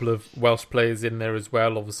 A couple of Welsh players in there as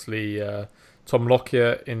well. Obviously, Tom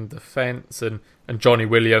Lockyer in defence and Johnny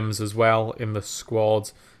Williams as well in the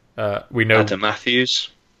squad. We know Adam Matthews.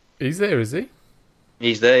 He's there, is he?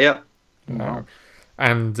 He's there, yeah. No.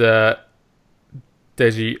 And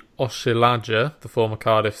Deji Oshilaja, the former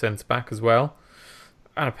Cardiff centre-back as well.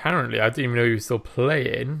 And apparently, I didn't even know he was still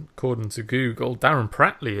playing, according to Google. Darren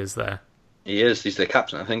Pratley is there. He is. He's the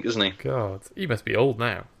captain, I think, isn't he? God, he must be old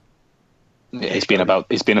now. Yeah, he's been about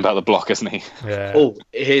the block, hasn't he? Yeah. Oh,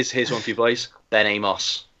 here's one for you boys. Ben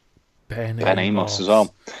Amos. Ben Amos as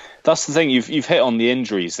well. That's the thing. You've hit on the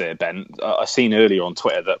injuries there, Ben. I've seen earlier on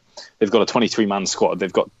Twitter that they've got a 23-man squad.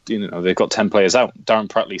 They've got 10 players out. Darren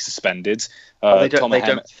Pratley suspended. They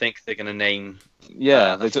don't think they're going to name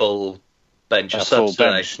the full bench of subs, full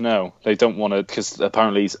bench. No, they don't want to, because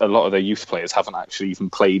apparently a lot of their youth players haven't actually even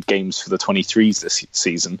played games for the 23s this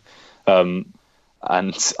season.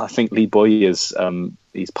 And I think Lee Bowyer's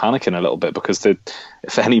he's panicking a little bit because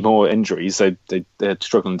if any more injuries, they're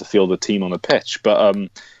struggling to field the team on the pitch. But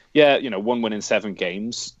one win in 7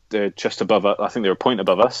 games. They're just above. I think they're a point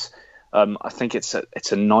above us. I think it's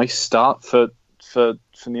a nice start for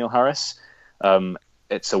Neil Harris.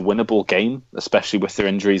 It's a winnable game, especially with their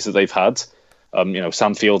injuries that they've had.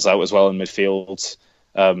 Sam Field's out as well in midfield.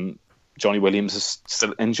 Johnny Williams is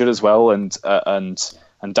still injured as well, and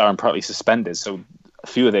Darren Pratley suspended. So a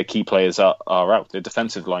few of their key players are out. Their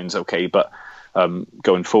defensive line's okay, but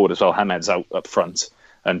going forward as well, Hamed's out up front,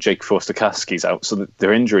 and Jake Forster-Caskey's out. So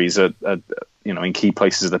their injuries are in key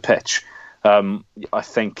places of the pitch. I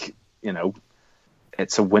think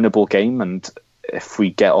it's a winnable game, and if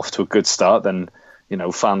we get off to a good start, then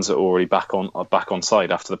fans are already back on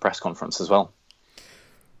side after the press conference as well.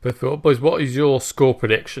 Perfect. Boys, what is your score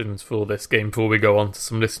predictions for this game before we go on to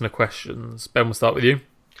some listener questions? Ben, we'll start with you.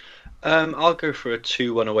 I'll go for a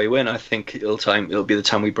 2-1 away win. I think it'll be the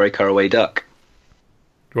time we break our away duck.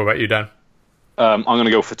 What about you, Dan? I'm going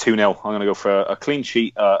to go for 2-0. I'm going to go for a clean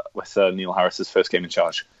sheet with Neil Harris's first game in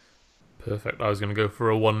charge. Perfect. I was going to go for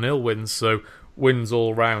a 1-0 win, so wins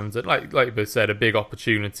all round. And like you both said, a big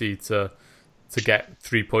opportunity to get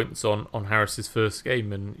 3 points on Harris's first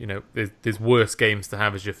game. And, there's worse games to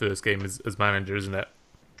have as your first game as manager, isn't it?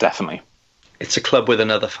 Definitely. It's a club with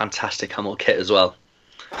another fantastic Hummel kit as well.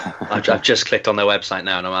 I've just clicked on their website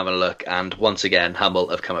now and I'm having a look. And once again, Hummel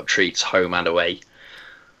have come up treats home and away.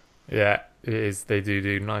 Yeah, it is. They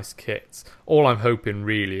do nice kits. All I'm hoping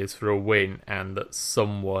really is for a win and that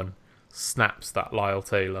someone snaps that Lyle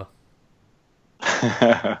Taylor.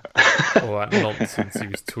 All that nonsense he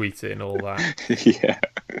was tweeting, all that. Yeah.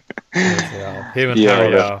 Him and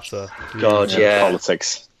Harry Arter. God, yeah.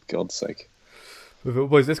 Politics. God's sake.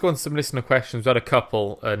 Boys, let's go on to some listener questions. We had a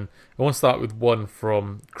couple, and I want to start with one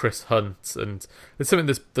from Chris Hunt. And it's something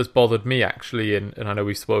that's bothered me, actually, and I know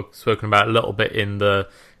we've spoken about it a little bit in the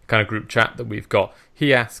kind of group chat that we've got.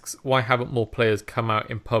 He asks, why haven't more players come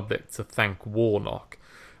out in public to thank Warnock?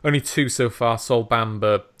 Only 2 so far. Sol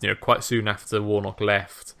Bamba, quite soon after Warnock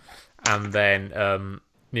left, and then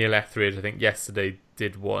Neil Etheridge, I think yesterday,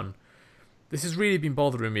 did one. This has really been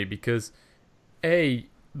bothering me because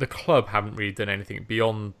the club haven't really done anything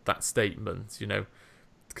beyond that statement.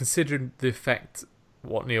 Considering the effect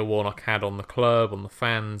what Neil Warnock had on the club, on the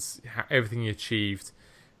fans, everything he achieved,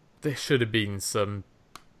 there should have been some,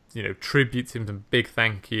 tribute to him, some big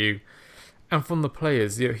thank you, and from the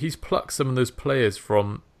players. He's plucked some of those players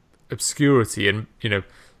from obscurity and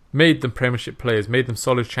made them Premiership players, made them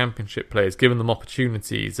solid Championship players, given them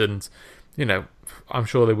opportunities, and I'm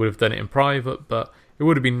sure they would have done it in private, but it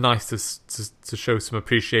would have been nice to show some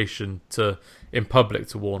appreciation in public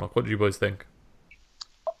to Warnock. What do you boys think?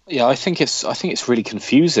 Yeah, I think it's really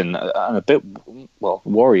confusing and a bit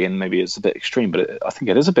worrying. Maybe it's a bit extreme, but I think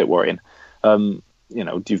it is a bit worrying.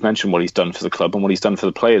 You've mentioned what he's done for the club and what he's done for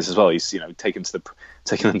the players as well. He's taken them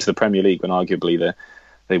to the Premier League when arguably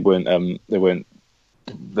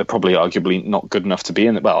they're probably arguably not good enough to be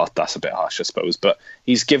in it. Well, that's a bit harsh, I suppose, but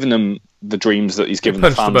he's given them the dreams that he's given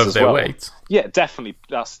the fans above as their well. Weight. Yeah, definitely.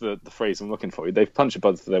 That's the phrase I'm looking for. They've punched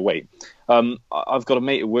above their weight. I've got a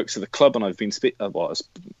mate who works at the club, and I've been I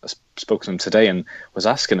spoke to him today and was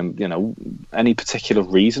asking him, any particular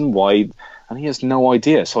reason why and he has no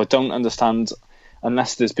idea. So I don't understand,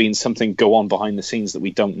 unless there's been something go on behind the scenes that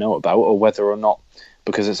we don't know about, or whether or not,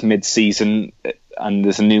 because it's mid-season and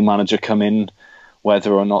there's a new manager come in,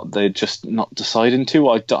 whether or not they're just not deciding to.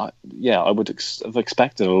 I would have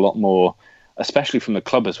expected a lot more, especially from the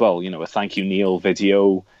club as well. A thank you Neil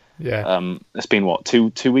video. Yeah. It's been what,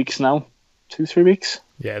 2 weeks now, 2-3 weeks.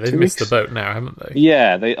 Yeah, they've missed the boat now, haven't they?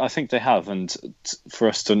 Yeah, I think they have, and for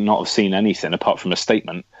us to not have seen anything apart from a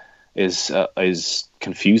statement is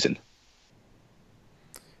confusing.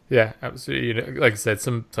 Yeah, absolutely. Like I said,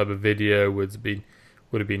 some type of video would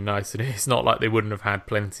have been nice, and it's not like they wouldn't have had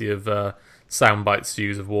plenty of sound bites to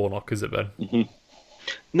use of Warnock, has it, Ben? Mm-hmm.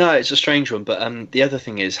 No, it's a strange one, but the other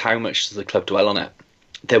thing is, how much does the club dwell on it?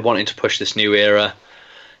 They're wanting to push this new era.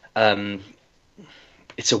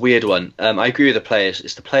 It's a weird one. I agree with the players.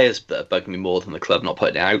 It's the players that are bugging me more than the club not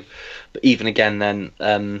putting it out. But even again,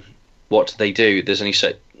 then what do? There's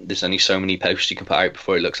only so many posts you can put out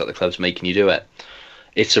before it looks like the club's making you do it.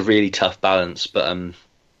 It's a really tough balance. But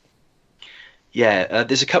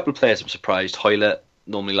there's a couple of players I'm surprised. Hoylett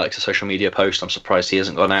normally likes a social media post. I'm surprised he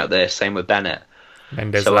hasn't gone out there. Same with Bennett.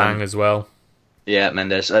 Lang as well. Yeah,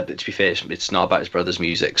 Mendes. To be fair, it's not about his brother's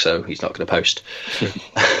music, so he's not going to post.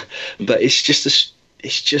 But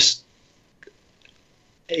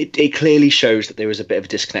it clearly shows that there was a bit of a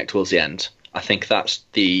disconnect towards the end. I think that's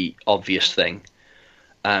the obvious thing,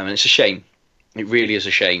 and it's a shame. It really is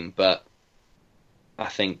a shame. But I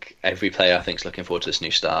think every player is looking forward to this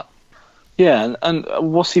new start. Yeah, and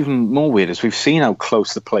what's even more weird is we've seen how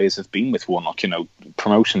close the players have been with Warnock.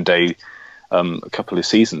 Promotion day a couple of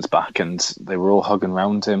seasons back, and they were all hugging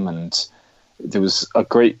around him, and there was a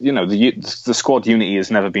great, the squad unity has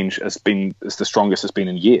been as the strongest it's been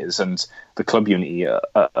in years, and the club unity at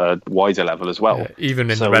a wider level as well. Yeah,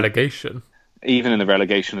 even in the relegation. Even in the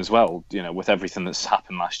relegation as well, with everything that's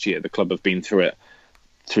happened last year, the club have been through it,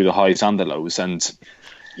 through the highs and the lows, and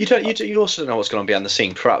you also don't know what's going on behind the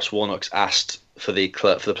scene. Perhaps Warnock's asked for the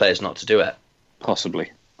players not to do it.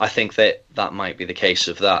 Possibly. I think that might be the case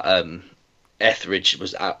of that. Etheridge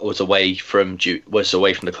was away from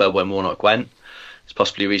the club when Warnock went. It's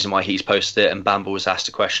possibly a reason why he's posted it, and Bamber was asked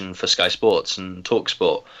a question for Sky Sports and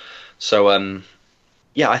TalkSport. So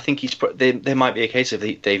I think there might be a case of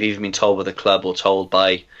they've even been told by the club or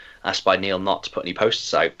asked by Neil not to put any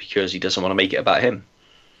posters out because he doesn't want to make it about him.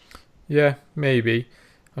 Yeah, maybe.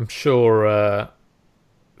 I'm sure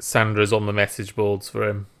Sandra's on the message boards for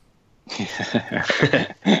him.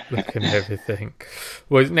 Looking at everything.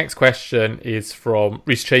 Well, his next question is from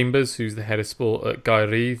Rhys Chambers, who's the head of sport at Guy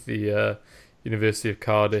Reeve, the University of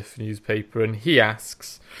Cardiff newspaper, and he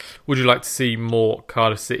asks, would you like to see more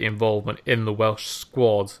Cardiff City involvement in the Welsh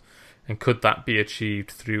squad, and could that be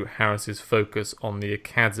achieved through Harris's focus on the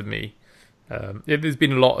academy? There's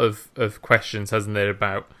been a lot of questions, hasn't there,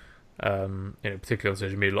 about particularly on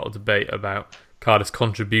social media, a lot of debate about Cardiff's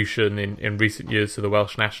contribution in recent years to the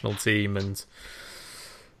Welsh national team, and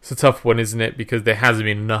it's a tough one, isn't it? Because there hasn't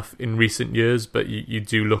been enough in recent years, but you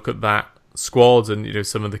do look at that squad and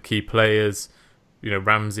some of the key players.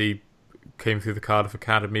 Ramsey came through the Cardiff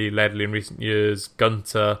Academy, Ledley in recent years,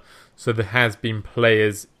 Gunter. So there has been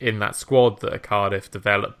players in that squad that are Cardiff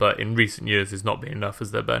developed, but in recent years there's not been enough, has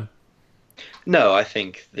there been? No, I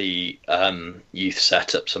think the youth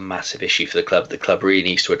setup's a massive issue for the club. The club really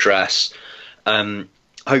needs to address.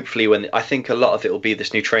 Hopefully, I think a lot of it will be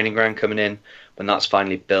this new training ground coming in, when that's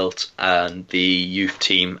finally built and the youth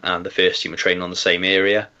team and the first team are training on the same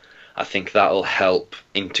area. I think that'll help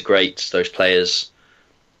integrate those players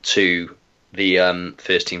to the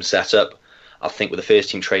first team setup. I think with the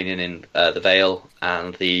first team training in the Vale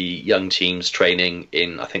and the young teams training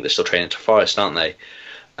in, I think they're still training to Forest, aren't they?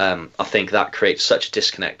 I think that creates such a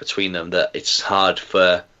disconnect between them that it's hard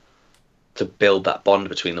to build that bond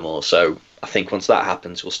between them all. So I think once that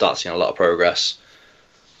happens, we'll start seeing a lot of progress.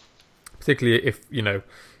 Particularly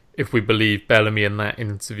if we believe Bellamy in that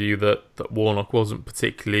interview that Warnock wasn't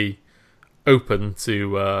particularly open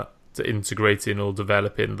to integrating or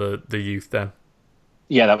developing the youth then.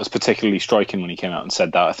 Yeah, that was particularly striking when he came out and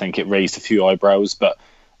said that. I think it raised a few eyebrows, but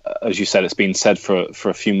as you said, it's been said for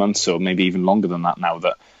a few months or maybe even longer than that now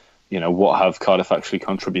that, what have Cardiff actually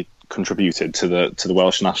contributed to the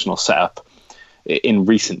Welsh national setup in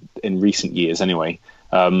recent years anyway.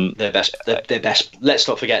 Their best. Let's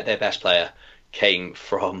not forget their best player came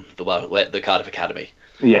from the Cardiff Academy.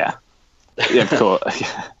 Yeah, of course.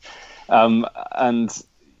 And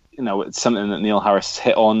it's something that Neil Harris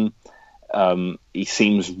hit on. He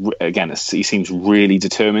seems really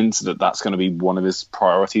determined that that's going to be one of his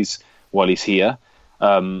priorities while he's here.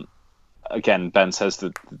 again, Ben says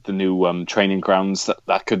that the new training grounds,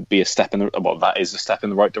 that could be a step that is a step in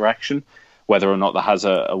the right direction. Whether or not that has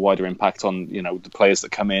a wider impact on the players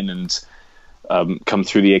that come in and come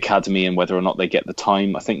through the academy, and whether or not they get the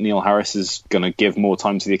time. I think Neil Harris is going to give more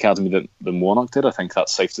time to the academy than Warnock did. I think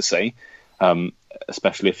that's safe to say,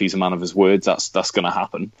 especially if he's a man of his words. That's going to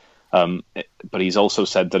happen. But he's also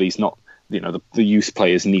said that he's not. The youth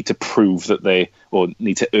players need to prove that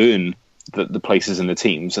need to earn the places in the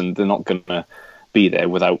teams, and they're not going to be there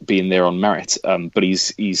without being there on merit. But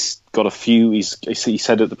he's got a few. He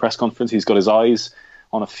said at the press conference he's got his eyes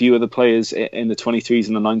on a few of the players in the 23s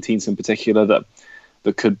and the 19s in particular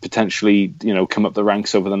that could potentially come up the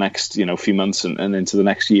ranks over the next few months and into the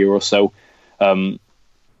next year or so.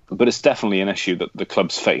 But it's definitely an issue that the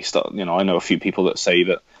club's faced. I know a few people that say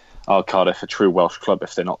that are Cardiff a true Welsh club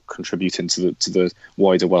if they're not contributing to the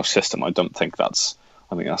wider Welsh system. I think that's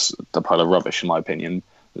a pile of rubbish in my opinion.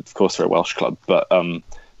 Of course they're a Welsh club, but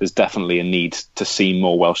there's definitely a need to see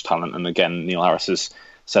more Welsh talent. And again, Neil Harris has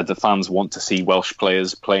said the fans want to see Welsh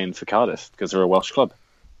players playing for Cardiff because they're a Welsh club.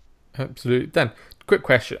 Absolutely. Dan, quick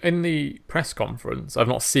question. In the press conference, I've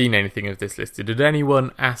not seen anything of this listed. Did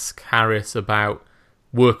anyone ask Harris about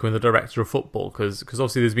working with the director of football? Because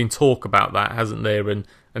obviously there's been talk about that, hasn't there? And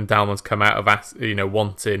Dalman's come out of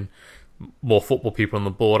wanting more football people on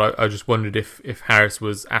the board. I just wondered if Harris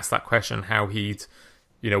was asked that question, how he'd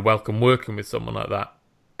welcome working with someone like that.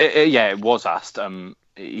 It was asked.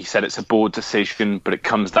 He said it's a board decision, but it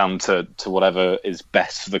comes down to whatever is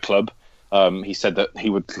best for the club. He said that he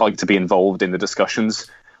would like to be involved in the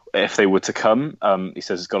discussions if they were to come. He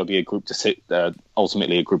says it's got to be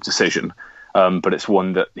ultimately a group decision, but it's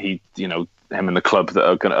one that him and the club that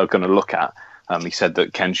are going to look at. He said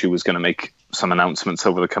that Kenshu was going to make some announcements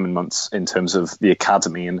over the coming months in terms of the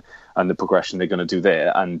academy and the progression they're going to do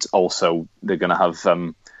there, and also they're going to have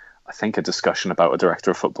I think a discussion about a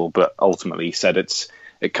director of football. But ultimately, he said it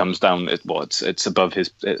comes down. It's above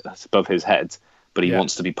his head, but he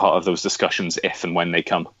wants to be part of those discussions if and when they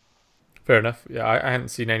come. Fair enough. Yeah, I hadn't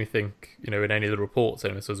seen anything in any of the reports,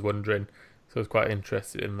 and so I was wondering. So I was quite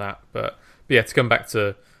interested in that. But yeah, to come back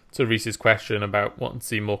to Reese's question about wanting to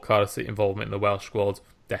see more Cardiff City involvement in the Welsh squad,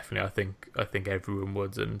 definitely I think everyone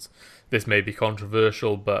would, and this may be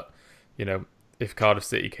controversial, but if Cardiff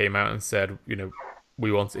City came out and said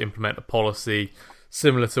we want to implement a policy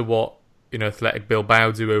similar to what Athletic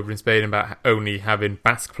Bilbao do over in Spain about only having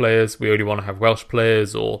Basque players, we only want to have Welsh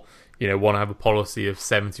players, or want to have a policy of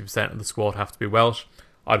 70% of the squad have to be Welsh,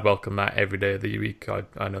 I'd welcome that every day of the week.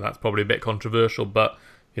 I know that's probably a bit controversial, but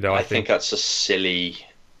I think that's a silly.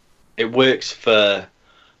 It works for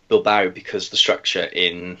Bilbao because the structure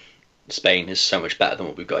in Spain is so much better than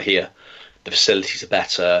what we've got here. The facilities are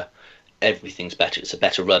better, everything's better. It's a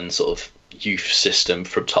better run sort of youth system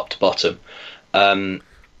from top to bottom.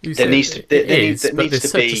 There's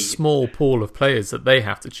such a small pool of players that they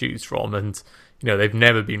have to choose from, and they've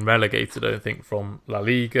never been relegated, I don't think, from La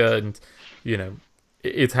Liga, and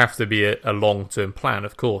it'd have to be a long-term plan,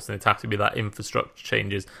 of course, and it'd have to be that infrastructure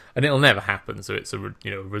changes, and it'll never happen, so it's a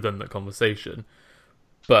redundant conversation.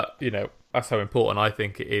 But that's how important I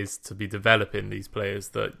think it is to be developing these players,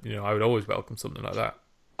 that I would always welcome something like that.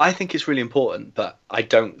 I think it's really important, but I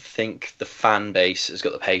don't think the fan base has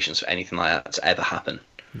got the patience for anything like that to ever happen.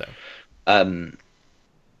 No.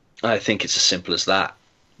 I think it's as simple as that.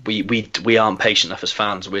 We aren't patient enough as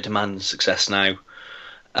fans. We're demanding success now.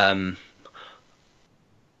 I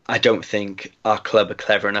don't think our club are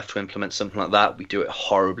clever enough to implement something like that. We do it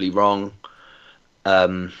horribly wrong.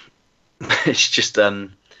 It's just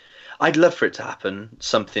I'd love for it to happen.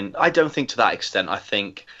 Something, I don't think to that extent. I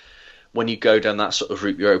think when you go down that sort of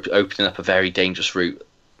route, you're opening up a very dangerous route,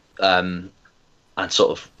 and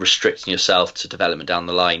sort of restricting yourself to development down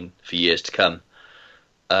the line for years to come.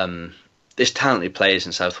 There's talented players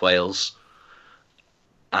in South Wales,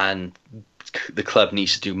 and the club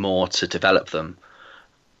needs to do more to develop them.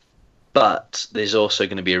 But there's also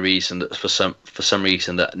going to be a reason that for some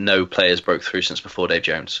reason that no players broke through since before Dave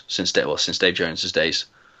Jones, since Dave Jones's days.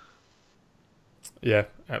 Yeah,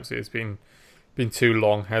 absolutely. It's been too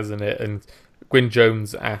long, hasn't it? And Gwyn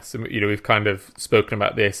Jones asked, we've kind of spoken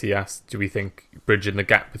about this. He asked, do we think bridging the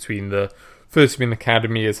gap between the first team and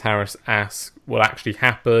academy, as Harris asked, will actually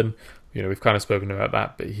happen? We've kind of spoken about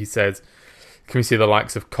that, but he said, can we see the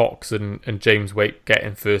likes of Cox and James Waite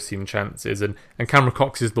getting first team chances? And Cameron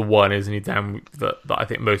Cox is the one, isn't he, Dan, that I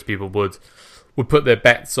think most people would put their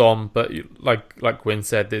bets on. But like Gwyn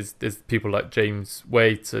said, there's people like James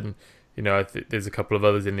Waite, and I think there's a couple of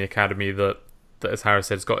others in the academy that as Harris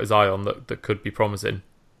said, has got his eye on that could be promising.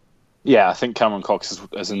 Yeah, I think Cameron Cox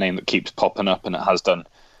is a name that keeps popping up, and it has done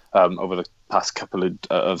over the past couple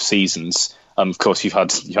of seasons. Of course, you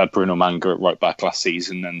had Bruno Manga at right back last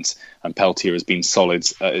season, and Peltier has been solid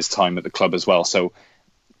at his time at the club as well. So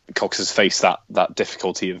Cox has faced that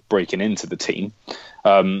difficulty of breaking into the team.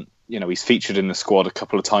 He's featured in the squad a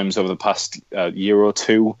couple of times over the past year or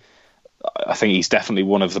two. I think he's definitely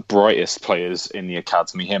one of the brightest players in the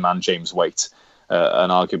academy, him and James Waite,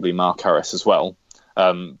 and arguably Mark Harris as well.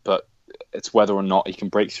 But it's whether or not he can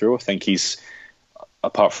break through. I think he's,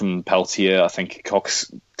 apart from Peltier, I think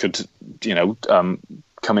Cox could,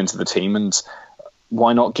 come into the team, and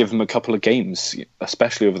why not give him a couple of games,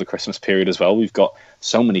 especially over the Christmas period as well. We've got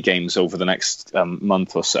so many games over the next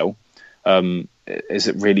month or so. Is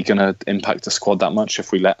it really going to impact the squad that much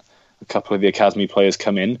if we let a couple of the academy players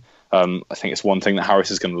come in? I think it's one thing that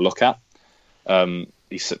Harris is going to look at.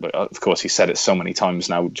 He said it so many times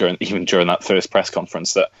now, during that first press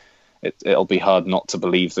conference, that it'll be hard not to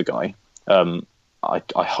believe the guy.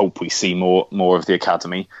 I hope we see more of the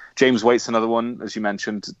academy. James Waite's another one, as you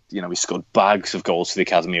mentioned. He scored bags of goals for the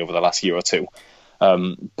academy over the last year or two.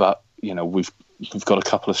 But we've got a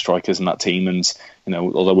couple of strikers in that team, and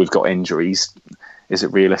although we've got injuries, is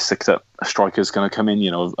it realistic that a striker's going to come in?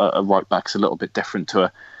 A right back's a little bit different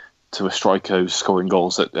to a striker who's scoring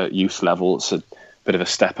goals at youth level. It's a bit of a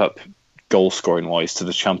step up goal scoring wise to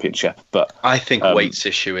the championship. But I think Waite's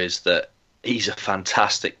issue is that he's a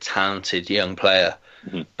fantastic, talented young player,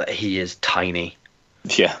 but he is tiny.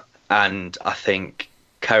 Yeah. And I think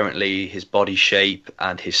currently his body shape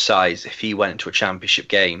and his size, if he went into a championship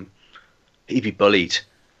game, he'd be bullied.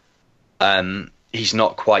 He's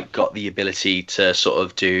not quite got the ability to sort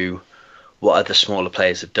of do what other smaller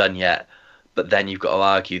players have done yet. But then you've got to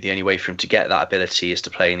argue the only way for him to get that ability is to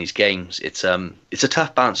play in these games. It's a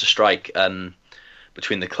tough balance to strike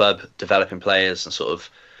between the club developing players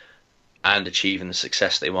and achieving the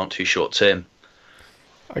success they want to short term.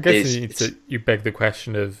 I guess you beg the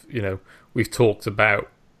question of, we've talked about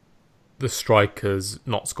the strikers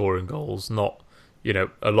not scoring goals, not, a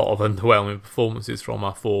lot of underwhelming performances from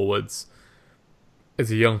our forwards. As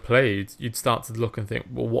a young player, you'd start to look and think,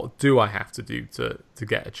 well, what do I have to do to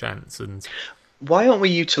get a chance? And why aren't we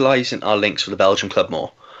utilising our links with the Belgian club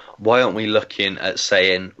more? Why aren't we looking at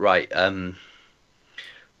saying, right,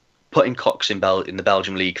 putting Cox in the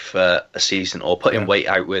Belgian league for a season, or putting Waite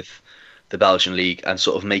out with the Belgian league, and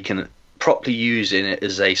sort of properly using it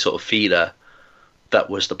as a sort of feeder? That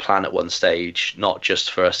was the plan at one stage, not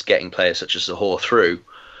just for us getting players such as Zahor through,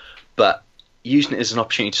 but using it as an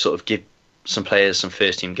opportunity to sort of give some players some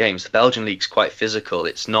first team games. The Belgian league's quite physical.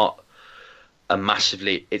 It's not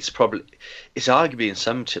it's arguably in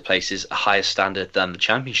some places a higher standard than the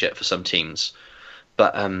championship for some teams,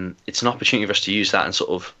 but it's an opportunity for us to use that, and sort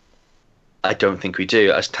of, I don't think we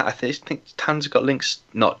do. I think Tan's got links.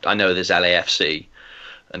 I know there's LAFC,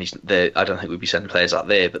 and I don't think we'd be sending players out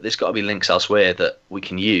there, but there's got to be links elsewhere that we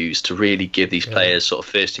can use to really give these players sort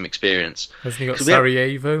of first team experience. Hasn't he got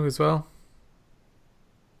Sarajevo as well?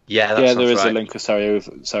 Yeah, there is right. A link with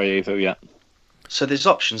Sarajevo, yeah. So there's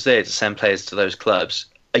options there to send players to those clubs.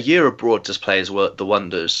 A year abroad does players the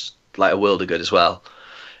wonders, like a world of good as well.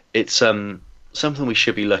 It's something we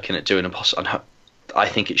should be looking at doing. I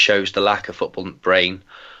think it shows the lack of football brain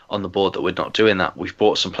on the board that we're not doing that. We've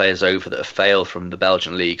brought some players over that have failed from the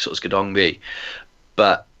Belgian league, sort of Skadongby,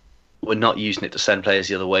 but we're not using it to send players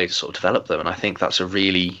the other way to sort of develop them. And I think that's a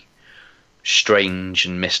really strange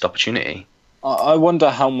and missed opportunity. I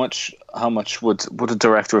wonder how much would a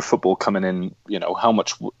director of football coming in, how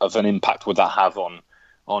much of an impact would that have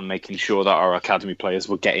on making sure that our academy players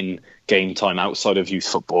were getting game time outside of youth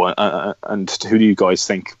football? And who do you guys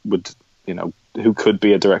think would, who could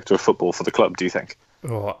be a director of football for the club, do you think?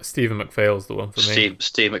 Oh, Stephen McPhail's the one for me.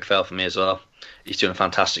 Steve McPhail for me as well. He's doing a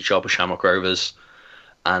fantastic job with Shamrock Rovers,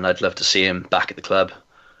 and I'd love to see him back at the club.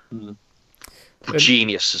 Mm.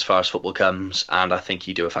 Genius as far as football comes, and I think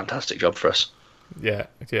you do a fantastic job for us. Yeah,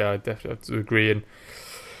 I definitely have to agree. And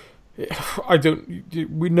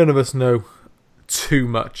none of us know too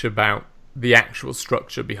much about the actual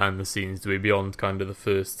structure behind the scenes, do we, beyond kind of the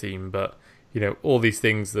first team? But all these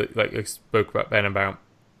things that, like I spoke about, Ben, about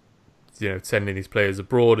sending these players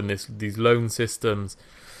abroad and these loan systems,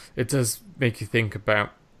 it does make you think about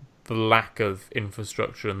the lack of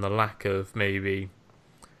infrastructure and the lack of maybe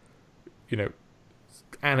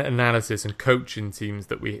analysis and coaching teams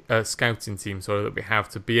that scouting teams that we have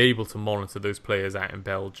to be able to monitor those players out in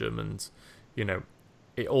Belgium. And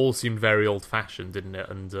it all seemed very old fashioned, didn't it,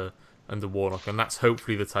 under Warnock? And that's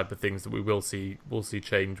hopefully the type of things that we'll see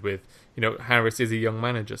change with Harris is a young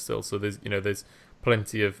manager still, so there's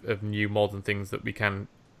plenty of new modern things that he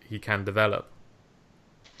can develop.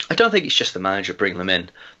 I don't think it's just the manager bring them in.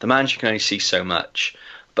 The manager can only see so much.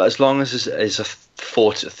 But as long as there's a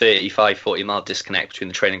 40 mile disconnect between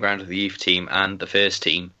the training ground of the youth team and the first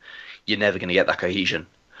team, you're never going to get that cohesion.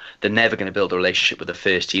 They're never going to build a relationship with the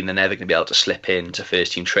first team. They're never going to be able to slip into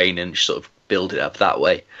first team training and sort of build it up that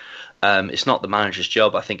way. It's not the manager's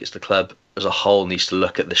job. I think it's the club as a whole needs to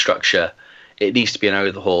look at the structure. It needs to be an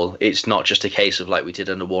overhaul. It's not just a case of, like we did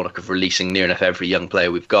under Warnock, of releasing near enough every young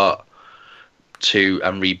player we've got to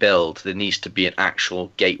rebuild. There needs to be an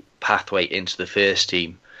actual gate pathway into the first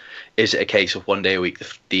team. Is it a case of one day a week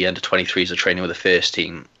the under-23s are training with the first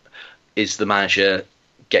team? Is the manager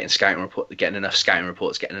getting enough scouting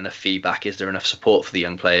reports, getting enough feedback? Is there enough support for the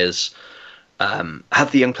young players?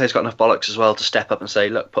 Have the young players got enough bollocks as well to step up and say,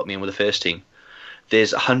 look, put me in with the first team?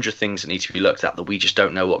 There's 100 things that need to be looked at that we just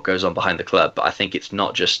don't know what goes on behind the club. But I think it's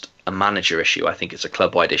not just a manager issue. I think it's a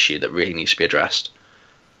club-wide issue that really needs to be addressed.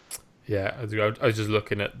 Yeah, I was just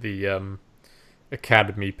looking at the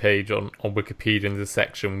academy page on Wikipedia, in the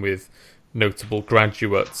section with notable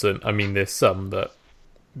graduates, and I mean, there's some that,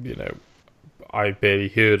 you know, I barely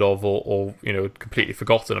heard of or you know, completely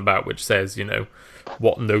forgotten about, which says, you know,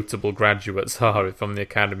 what notable graduates are from the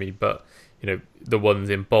academy. But, you know, the ones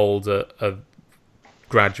in bold are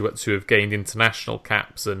graduates who have gained international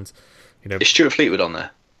caps, and, you know, Is Stuart Fleetwood on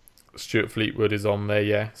there? Stuart Fleetwood is on there,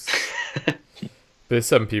 yes. There's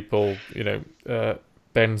some people, you know,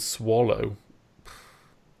 Ben Swallow.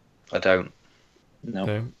 I don't.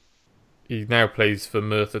 No. He now plays for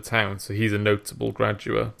Merthyr Town, so he's a notable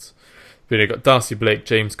graduate. But you've got Darcy Blake,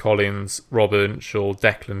 James Collins, Rob Earnshaw,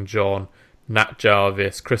 Declan John, Nat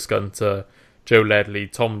Jarvis, Chris Gunter, Joe Ledley,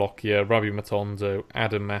 Tom Lockyer, Robbie Matondo,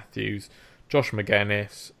 Adam Matthews, Josh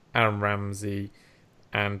McGuinness, Aaron Ramsey,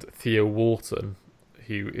 and Theo Wharton,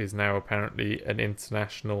 who is now apparently an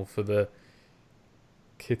international for the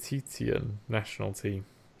Kittian national team.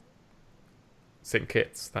 St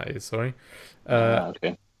Kitts, that is, sorry.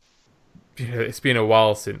 Okay. You know, it's been a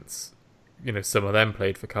while since, you know, some of them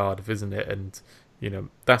played for Cardiff, isn't it? And, you know,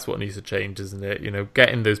 that's what needs to change, isn't it? You know,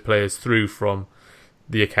 getting those players through from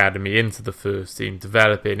the academy into the first team,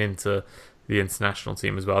 developing into the international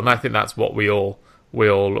team as well. And I think that's what we all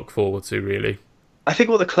look forward to, really. I think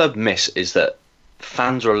what the club miss is that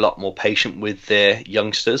fans are a lot more patient with their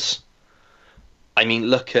youngsters. I mean,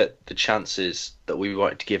 look at the chances that we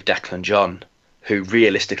wanted to give Declan John, who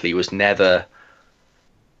realistically was never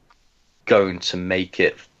going to be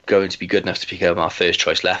good enough to become our first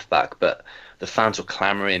choice left back, but the fans were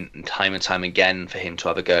clamouring time and time again for him to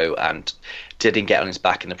have a go, and didn't get on his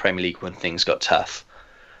back in the Premier League when things got tough.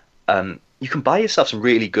 You can buy yourself some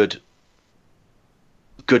really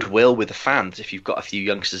goodwill with the fans if you've got a few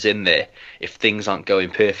youngsters in there. If things aren't going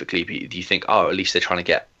perfectly, but you think, oh, at least they're trying to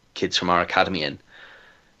get kids from our academy in.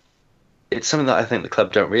 It's something that I think the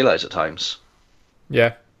club don't realise at times.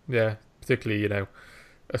 Yeah, particularly, you know,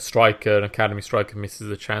 a striker, an academy striker misses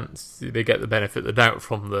a chance, they get the benefit of the doubt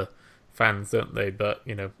from the fans, don't they? But,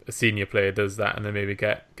 you know, a senior player does that and then maybe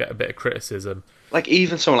get a bit of criticism. Like,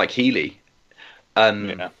 even someone like Healy,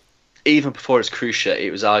 even before his cruciate,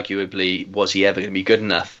 it was arguably, was he ever going to be good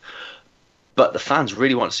enough? But the fans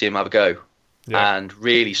really want to see him have a go, and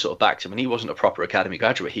really sort of backed him. And he wasn't a proper academy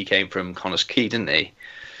graduate. He came from Connors Quay, didn't he?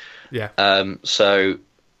 Yeah. So,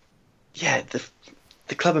 yeah,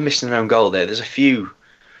 the club are missing their own goal there. There's a few,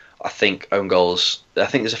 I think, own goals. I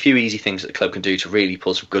think there's a few easy things that the club can do to really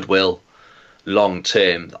pull some goodwill long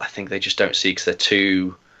term that I think they just don't see because they're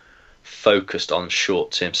too focused on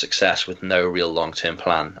short-term success with no real long-term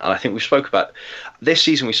plan. And I think we spoke about this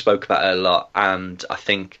season, we spoke about it a lot, and I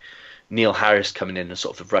think Neil Harris coming in and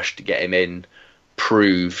sort of the rush to get him in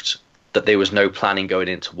proved that there was no planning going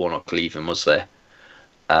into Warnock leaving, was there?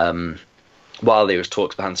 While there was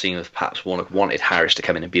talks behind the scenes of perhaps Warnock wanted Harris to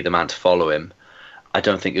come in and be the man to follow him, I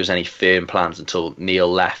don't think there was any firm plans until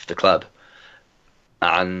Neil left the club.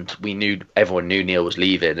 And everyone knew Neil was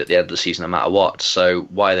leaving at the end of the season no matter what. So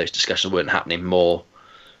why those discussions weren't happening more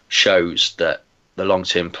shows that the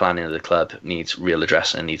long-term planning of the club needs real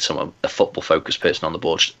address and needs a football-focused person on the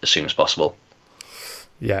board as soon as possible.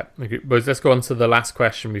 Yeah, but let's go on to the last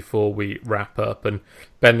question before we wrap up. And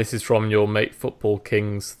Ben, this is from your mate Football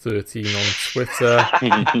Kings 13 on Twitter.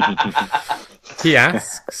 He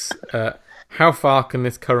asks, how far can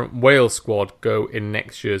this current Wales squad go in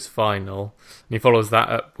next year's final? And he follows that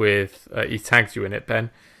up with, he tagged you in it,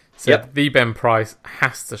 Ben. Said the Ben Price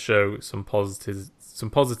has to show some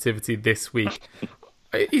positivity this week.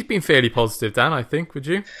 He's been fairly positive, Dan, I think, would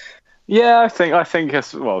you? Yeah, I think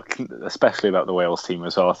as well, especially about the Wales team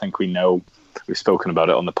as well. I think we know, we've spoken about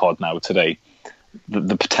it on the pod now today.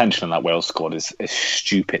 the potential in that Wales squad is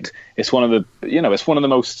stupid. It's one of the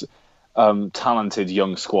most talented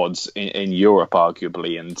young squads in Europe,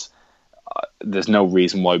 arguably, and there's no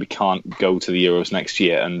reason why we can't go to the Euros next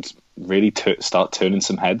year and really start turning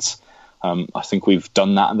some heads. I think we've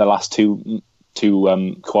done that in the last two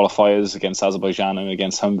qualifiers against Azerbaijan and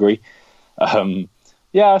against Hungary.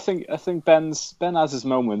 I think Ben has his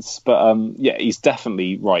moments, but he's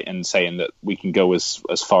definitely right in saying that we can go as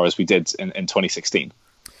far as we did in 2016.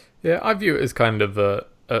 Yeah, I view it as kind of a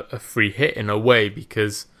free hit in a way,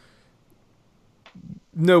 because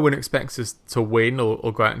no one expects us to win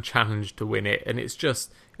or go out and challenge to win it, and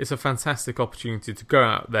it's a fantastic opportunity to go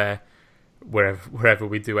out there, wherever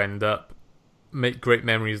we do end up, make great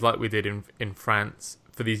memories like we did in France,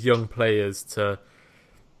 for these young players to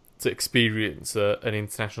experience an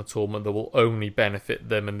international tournament that will only benefit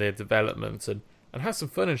them and their development, and have some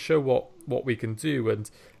fun and show what we can do.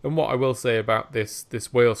 And what I will say about this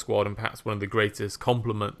Wales squad, and perhaps one of the greatest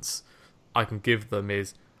compliments I can give them,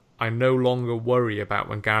 is I no longer worry about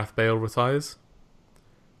when Gareth Bale retires.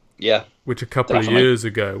 Yeah. Which a couple definitely. of years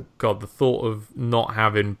ago, God, the thought of not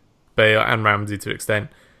having Bale and Ramsey to an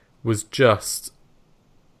extent was just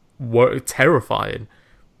terrifying.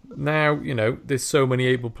 Now, there's so many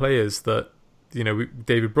able players that,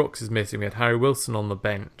 David Brooks is missing. We had Harry Wilson on the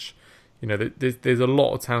bench. There's a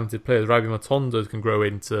lot of talented players. Rabi Matondo can grow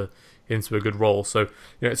into a good role. So,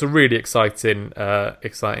 it's a really exciting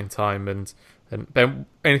time. And Ben,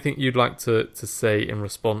 anything you'd like to say in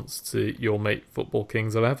response to your mate Football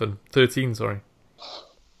Kings 13, sorry.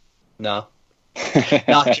 No.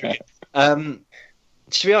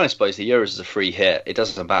 To be honest, boys, the Euros is a free hit. It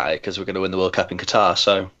doesn't matter because we're going to win the World Cup in Qatar,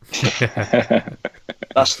 so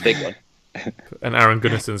that's the big one. And Aaron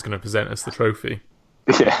Gunnarsson's going to present us the trophy.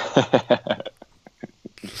 Yeah.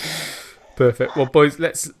 Perfect. Well, boys,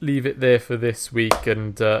 let's leave it there for this week,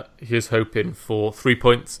 and here's hoping for 3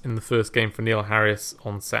 points in the first game for Neil Harris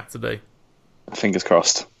on Saturday. Fingers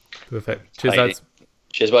crossed. Perfect. Cheers, lads.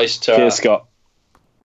 Cheers, boys. Cheers, Scott.